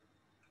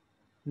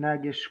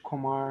 Nagish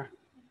Kumar.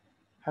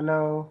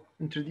 Hello,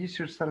 introduce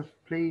yourself,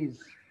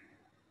 please,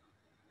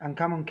 and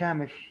come on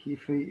cam if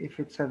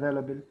it's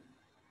available.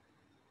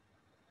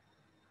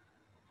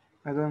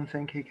 I don't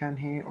think he can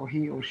hear, or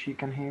he or she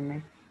can hear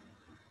me.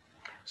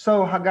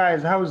 So,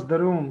 guys, how's the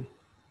room?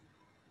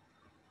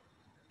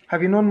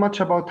 Have you known much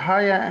about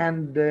Haya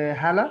and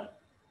Hala?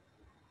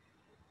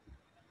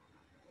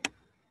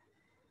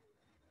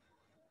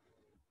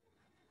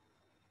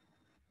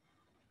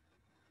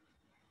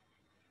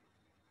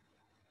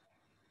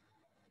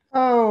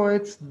 Oh,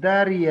 it's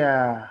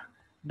Daria.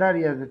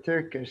 Daria the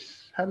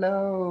Turkish.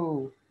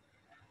 Hello.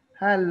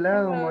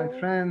 Hello, my Hello.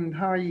 friend.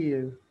 How are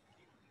you?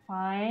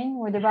 Fine.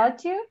 What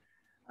about you?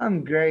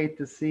 I'm great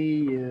to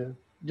see you.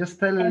 Just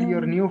tell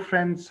your new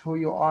friends who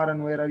you are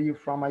and where are you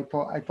from. I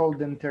told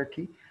them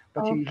Turkey,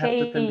 but you have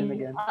to tell them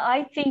Okay. again.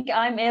 I think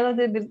I'm a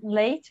little bit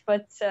late,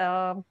 but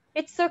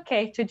it's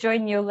okay to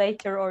join you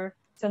later or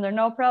sooner.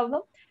 No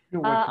problem.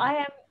 You're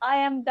welcome. I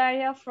am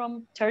Daria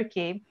from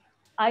Turkey.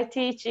 I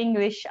teach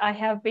English. I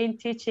have been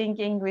teaching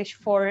English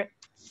for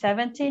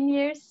 17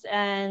 years,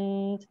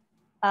 and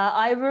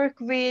I work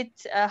with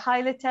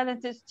highly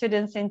talented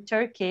students in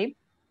Turkey.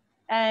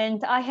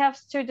 And I have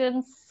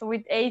students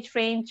with age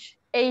range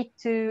 8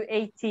 to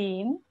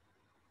 18.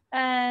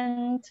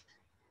 And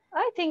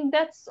I think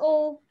that's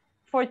all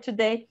for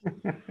today.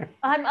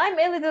 I'm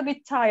a little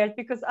bit tired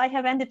because I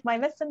have ended my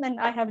lesson and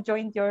I have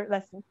joined your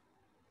lesson.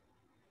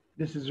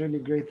 This is really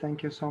great.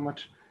 Thank you so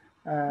much.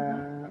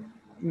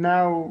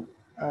 Now,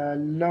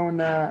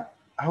 Lona,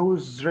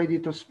 who's ready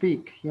to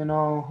speak? You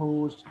know,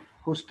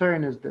 whose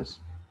turn is this?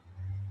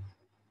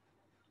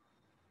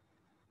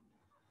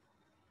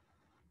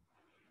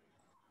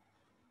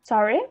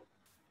 Sorry?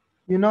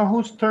 You know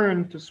whose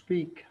turn to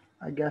speak,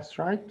 I guess,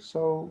 right?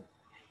 So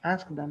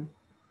ask them.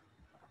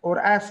 Or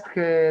ask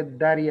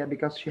Daria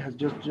because she has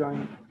just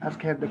joined.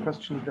 Ask her the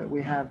questions that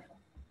we have.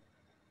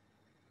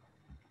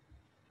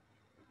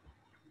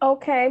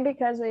 Okay,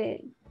 because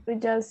we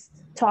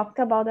just talked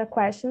about the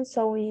questions,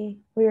 so we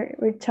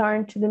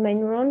return to the main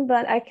room,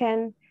 but I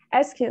can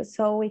ask you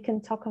so we can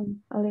talk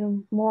a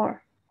little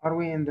more. Are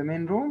we in the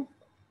main room?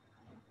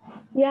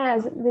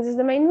 Yes, this is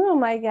the main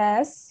room, I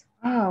guess.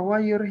 Ah, why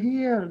you're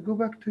here? Go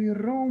back to your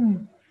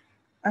room.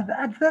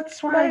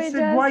 That's why I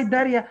said, why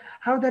Daria?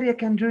 How Daria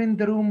can join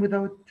the room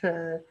without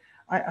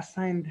I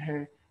assigned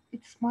her?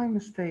 It's my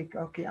mistake.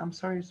 Okay, I'm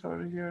sorry.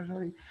 Sorry.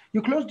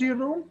 You closed your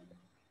room?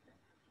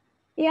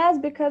 Yes,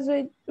 because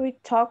we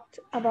talked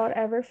about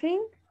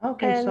everything.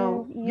 Okay,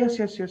 so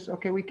yes.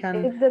 Okay, we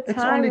can.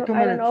 It's only 2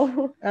 minutes. I don't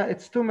know.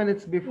 It's 2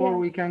 minutes before Yeah.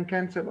 we can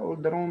cancel all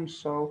the rooms,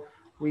 so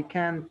we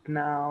can't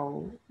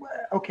now.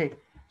 Okay,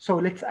 so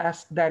let's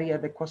ask Daria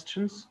the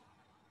questions.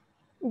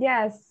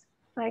 Yes,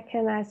 I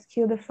can ask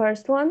you the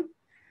first one.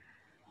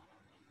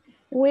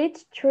 Which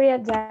three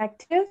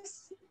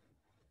adjectives?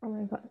 Oh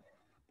my God.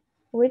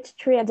 Which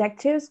three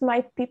adjectives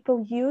might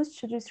people use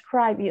to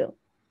describe you?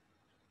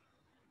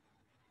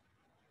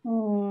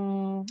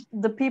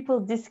 The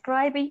people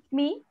describing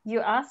me, you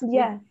asked?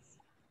 Yes.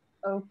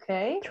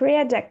 Okay. Three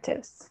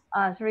adjectives.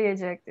 Three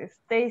adjectives.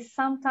 They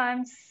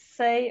sometimes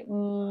say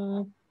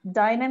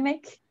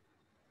dynamic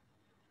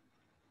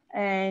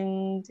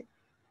and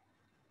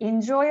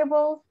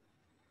enjoyable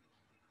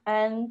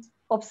and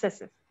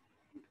obsessive.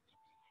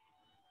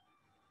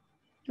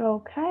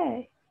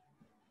 Okay.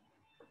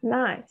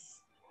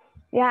 Nice.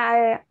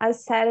 Yeah, I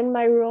said in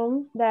my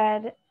room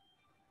that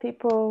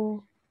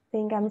people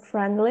think I'm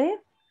friendly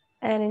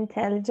and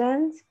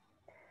intelligent.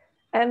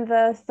 And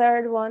the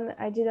third one,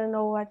 I didn't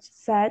know what you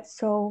said.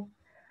 So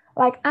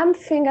like I'm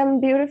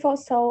beautiful,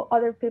 so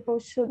other people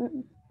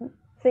shouldn't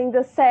think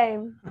the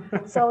same.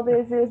 So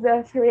this is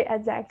the three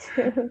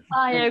adjectives.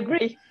 I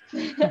agree.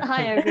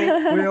 I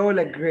agree. We all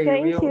agree.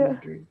 Thank you.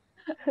 Agree.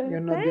 You're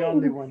not the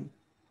only one.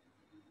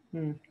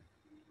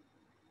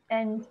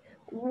 And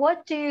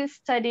what do you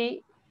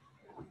study?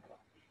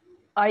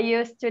 Are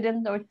you a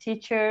student or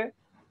teacher?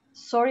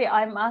 Sorry,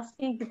 I'm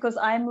asking because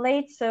I'm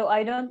late, so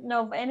I don't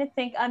know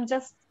anything. I'm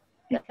just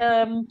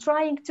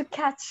trying to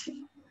catch.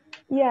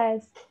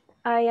 Yes,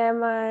 I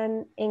am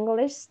an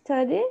English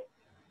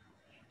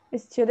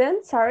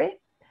student, sorry.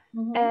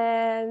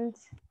 And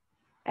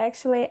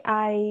actually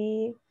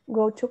I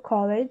go to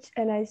college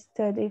and I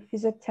study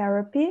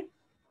physiotherapy.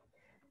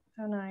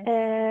 So nice.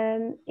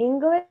 And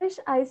English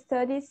I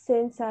study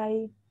since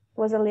I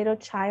was a little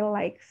child,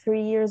 like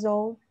 3 years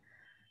old.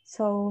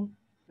 So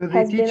do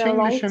they teach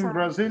English in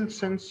Brazil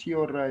since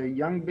you're a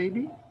young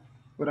baby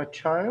or a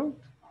child?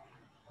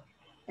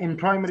 In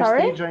primary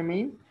stage, I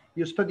mean?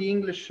 You study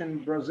English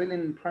in Brazil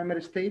in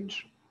primary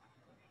stage?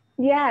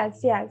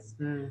 Yes.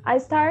 I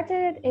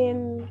started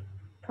in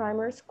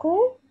primary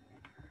school.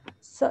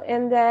 So,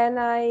 and then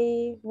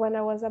when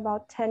I was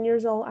about 10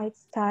 years old,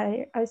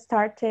 I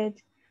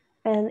started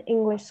an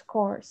English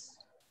course.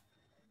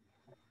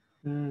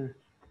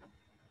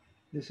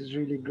 This is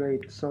really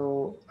great.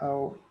 So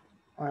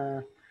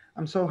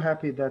I'm so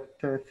happy that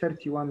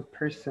 31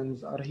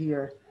 persons are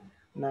here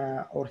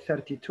or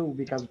 32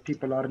 because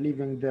people are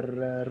leaving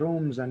their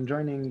rooms and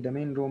joining the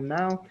main room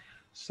now.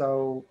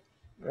 So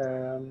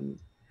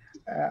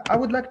I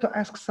would like to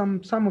ask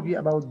some of you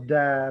about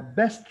the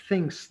best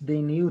things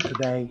they knew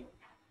today.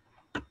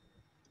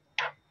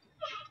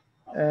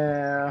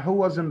 Who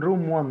was in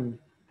room one?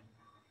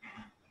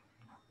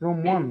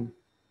 Room one.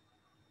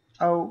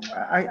 Oh,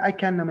 I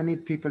can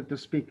nominate people to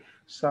speak.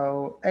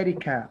 So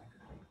Erica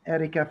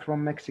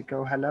from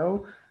Mexico,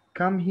 hello.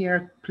 Come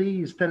here,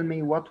 please tell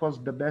me what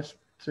was the best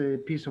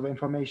piece of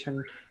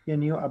information you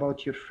knew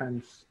about your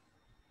friends.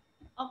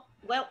 Oh,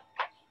 well,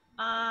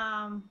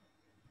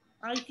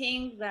 I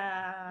think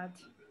that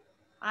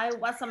I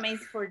was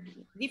amazed for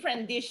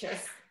different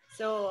dishes.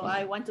 So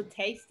I want to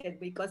taste it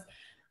because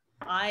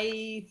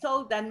I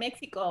thought that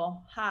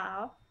Mexico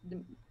have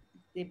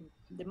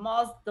the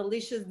most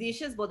delicious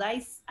dishes, but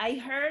I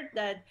heard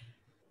that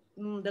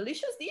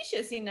delicious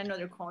dishes in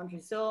another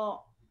country.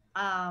 So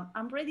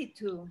I'm ready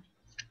to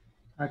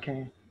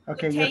Okay,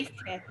 taste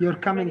it. you're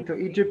coming to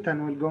Egypt,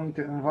 and we're going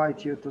to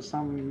invite you to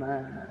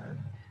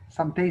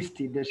some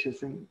tasty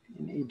dishes in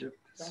Egypt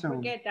Don't soon.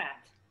 forget that.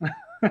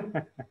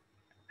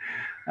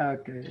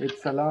 Okay,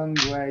 it's a long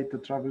way to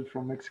travel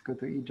from Mexico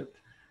to Egypt.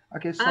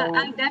 Okay, so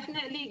I'll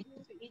definitely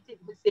go to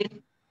Egypt,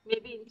 Hussein.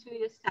 Maybe in 2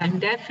 years' time,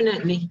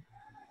 definitely.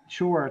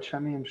 Sure,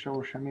 Shamim.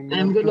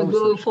 I'm going to go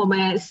closer. for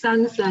my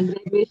son's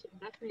graduation.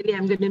 Definitely,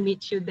 I'm going to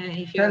meet you there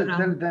if you're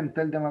around.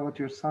 Tell them about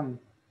your son.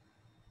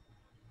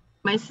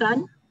 My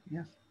son?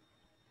 Yes.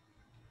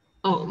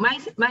 Oh, my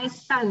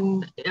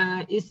son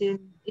is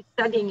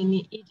studying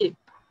in Egypt.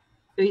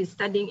 So he's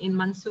studying in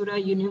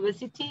Mansoura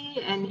University,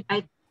 and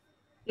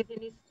he's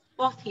in his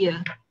 4th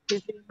year.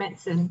 He's doing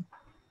medicine.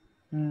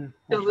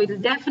 So we're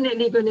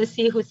definitely going to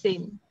see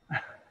Hussein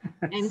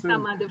and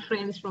some other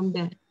friends from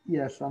there.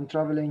 Yes, I'm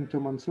traveling to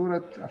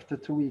Mansoura after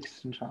 2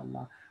 weeks,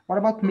 inshallah. What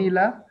about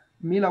Mila?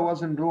 Mila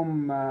was in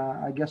room,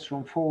 I guess,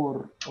 room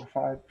 4 or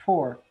 5.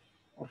 4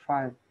 or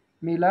 5.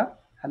 Mila,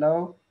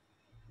 hello.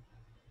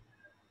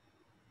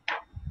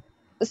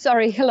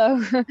 Sorry,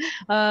 hello.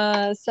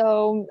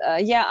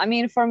 Yeah, I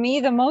mean, for me,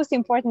 the most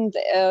important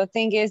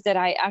thing is that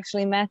I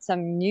actually met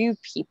some new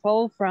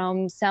people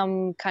from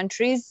some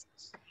countries.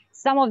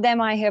 Some of them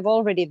I have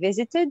already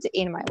visited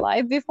in my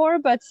life before,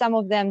 but some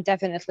of them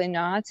definitely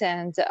not.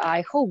 And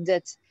I hope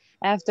that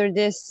after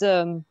this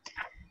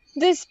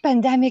this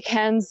pandemic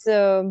ends,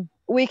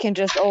 we can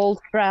just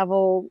all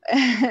travel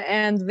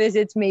and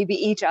visit maybe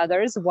each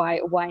other's.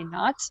 Why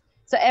not?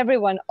 So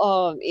everyone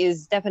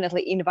is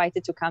definitely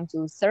invited to come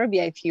to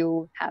Serbia if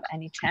you have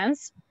any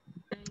chance.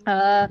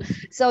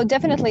 So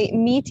definitely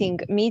meeting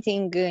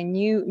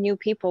new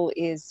people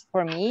is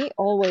for me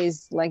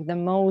always like the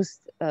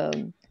most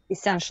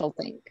essential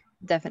thing.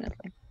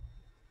 Definitely.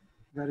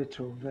 Very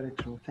true.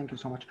 Thank you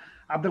so much.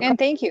 And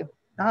thank you.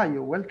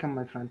 You're welcome,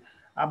 my friend.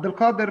 Abdul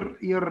Qadir,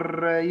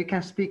 you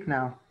can speak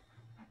now.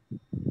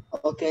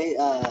 Okay.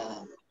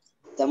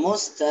 The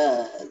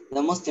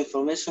most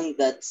information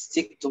that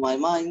stick to my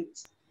mind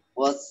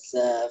was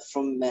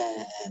from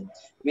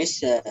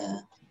Miss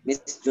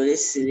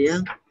Joyce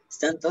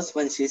Santos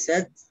when she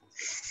said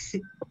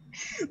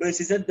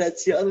that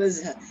she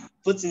always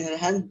puts in her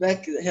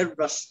handbag the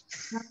hairbrush.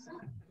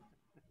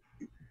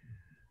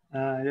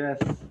 Yes,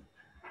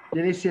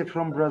 Delicia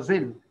from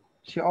Brazil.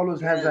 She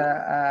always has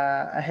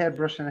a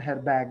hairbrush in her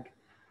bag,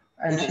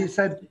 and she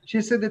said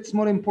it's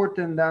more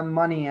important than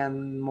money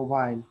and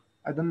mobile.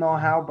 I don't know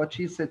how, but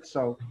she said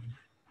so.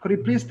 Could you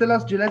please tell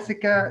us,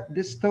 Jessica,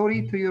 this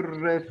story to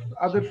your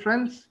other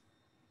friends?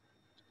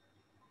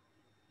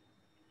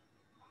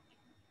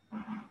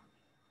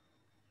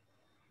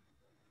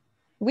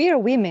 We are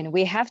women.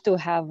 We have to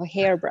have a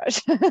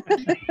hairbrush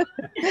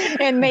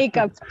and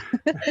makeup.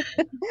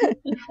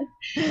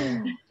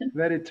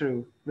 Very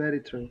true.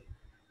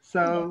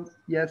 So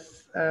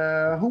yes,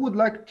 who would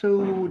like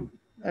to?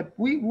 I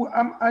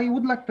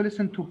would like to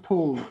listen to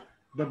Paul,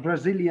 the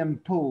Brazilian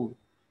Paul.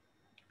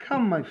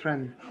 Come, my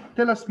friend,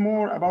 tell us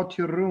more about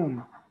your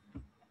room.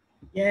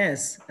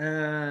 Yes,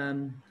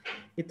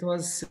 it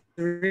was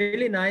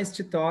really nice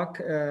to talk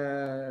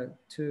to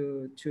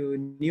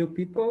new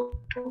people,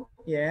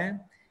 yeah,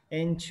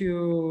 and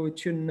to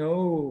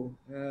know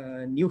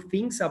new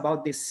things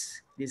about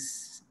these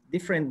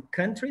different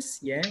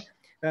countries, yeah.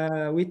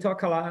 We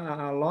talk a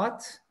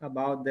lot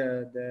about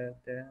the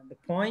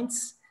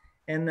points,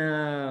 and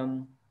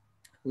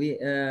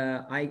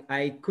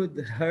I could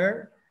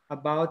hear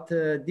about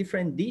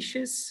different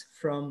dishes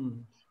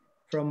from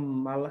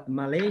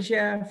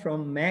Malaysia,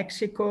 from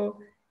Mexico,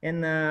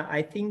 and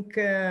I think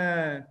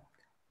it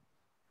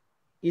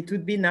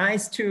would be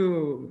nice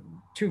to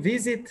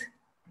visit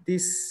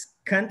these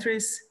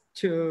countries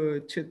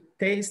to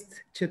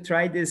taste, to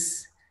try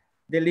this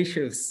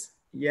delicious.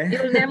 Yeah.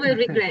 You'll never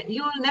regret.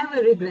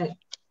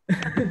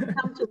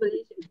 Come to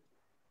Malaysia.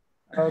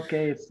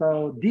 Okay,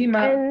 so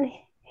Dima. And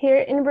here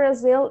in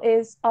Brazil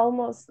is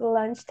almost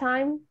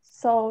lunchtime,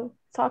 so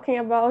talking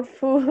about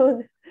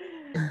food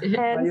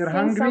and you're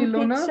seeing hungry, some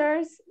Luna?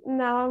 pictures,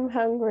 now I'm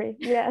hungry.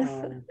 Yes.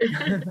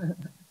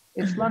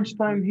 It's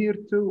lunchtime here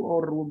too,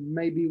 or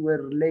maybe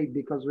we're late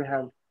because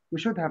we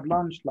should have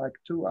lunch like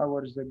 2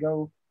 hours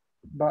ago,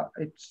 but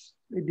it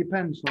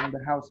depends on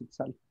the house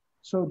itself.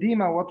 So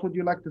Dima, what would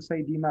you like to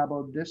say, Dima,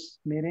 about this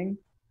meeting?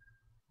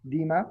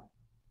 Dima?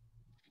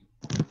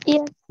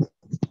 Yes.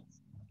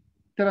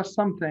 Tell us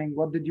something.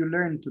 What did you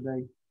learn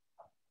today?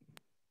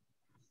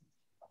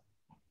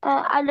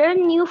 I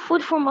learned new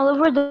food from all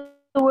over the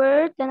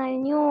world, and I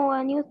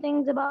knew new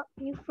things about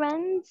new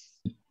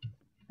friends.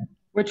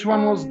 Which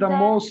one was the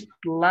most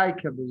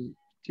likable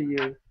to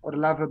you or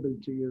lovable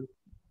to you?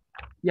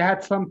 You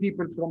had some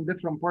people from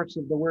different parts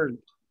of the world.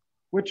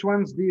 Which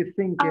ones do you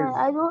think is?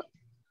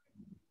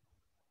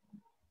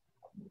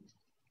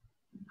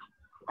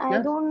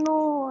 I don't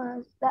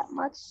know that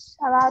much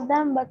about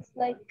them, but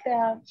like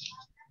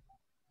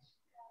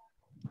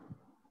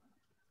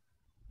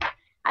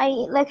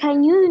I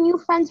knew new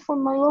friends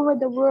from all over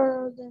the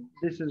world.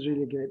 This is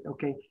really great.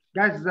 Okay,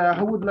 guys,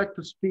 who would like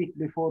to speak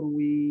before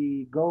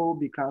we go?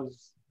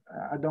 Because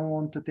I don't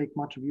want to take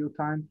much of your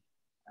time.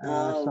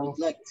 I would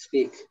like to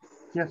speak.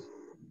 Yes.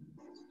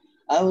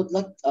 I would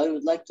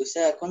like to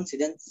say a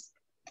coincidence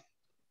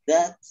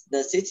that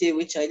the city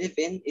which I live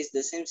in is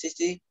the same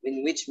city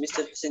in which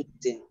Mr. Hussein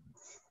is in.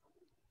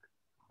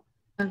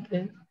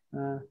 Okay.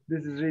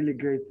 This is really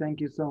great.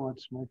 Thank you so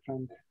much, my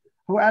friend.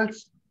 Who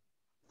else?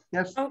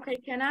 Yes. Okay,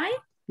 can I?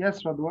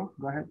 Yes, Radwa,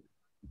 go ahead.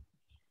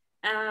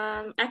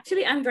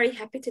 Actually, I'm very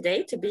happy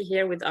today to be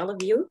here with all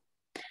of you.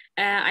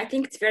 I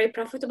think it's very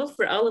profitable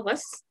for all of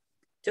us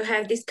to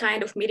have this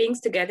kind of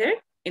meetings together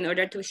in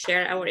order to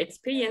share our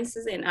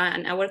experiences and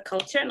our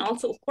culture, and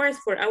also, of course,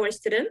 for our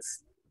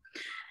students.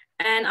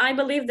 And I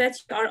believe that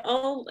you are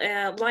all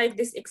like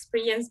this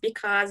experience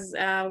because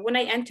when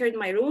I entered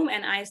my room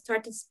and I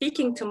started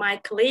speaking to my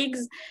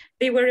colleagues,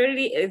 they were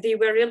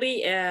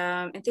really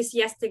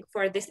enthusiastic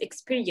for this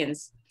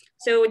experience.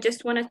 So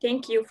just want to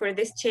thank you for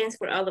this chance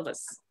for all of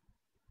us.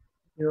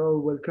 You're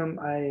welcome.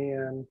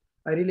 I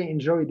really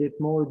enjoyed it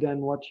more than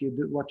what you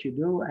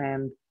do,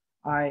 and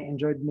I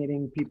enjoyed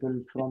meeting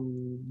people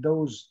from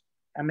those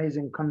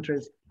amazing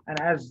countries. And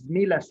as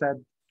Mila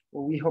said,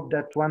 we hope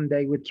that one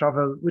day we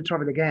travel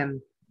again,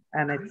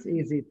 and it's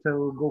easy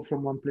to go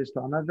from one place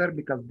to another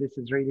because this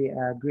is really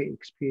a great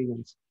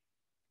experience.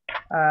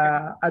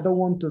 I don't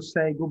want to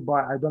say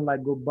goodbye. I don't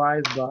like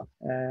goodbyes, but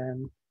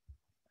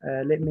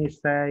let me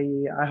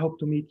say I hope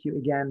to meet you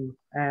again,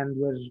 and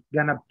we're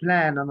gonna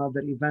plan another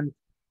event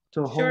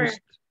to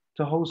host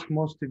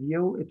most of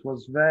you. It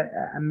was very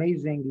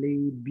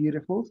amazingly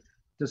beautiful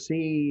to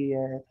see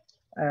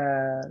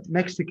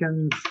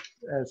Mexicans,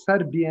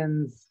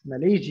 Serbians,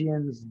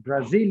 Malaysians,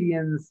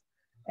 Brazilians,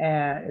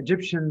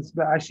 Egyptians,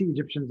 but I see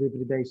Egyptians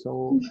every day,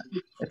 so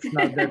it's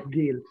not that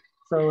deal.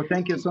 So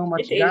thank you so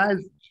much,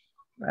 guys,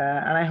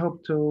 and I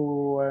hope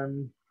to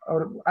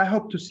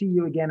see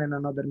you again in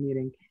another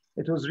meeting.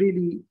 It was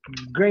really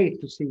great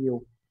to see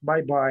you.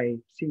 Bye bye.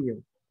 See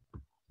you.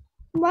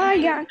 Bye,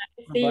 guys.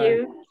 See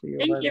you.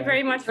 Thank you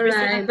very much. All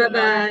right. Bye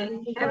bye.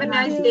 Have a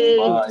nice day.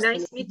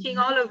 Nice meeting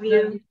all of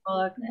you.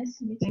 Nice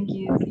to meet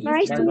you.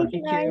 Nice to meet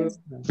you guys.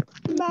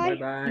 Bye. Bye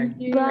bye.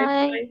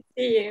 Bye.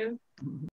 See you.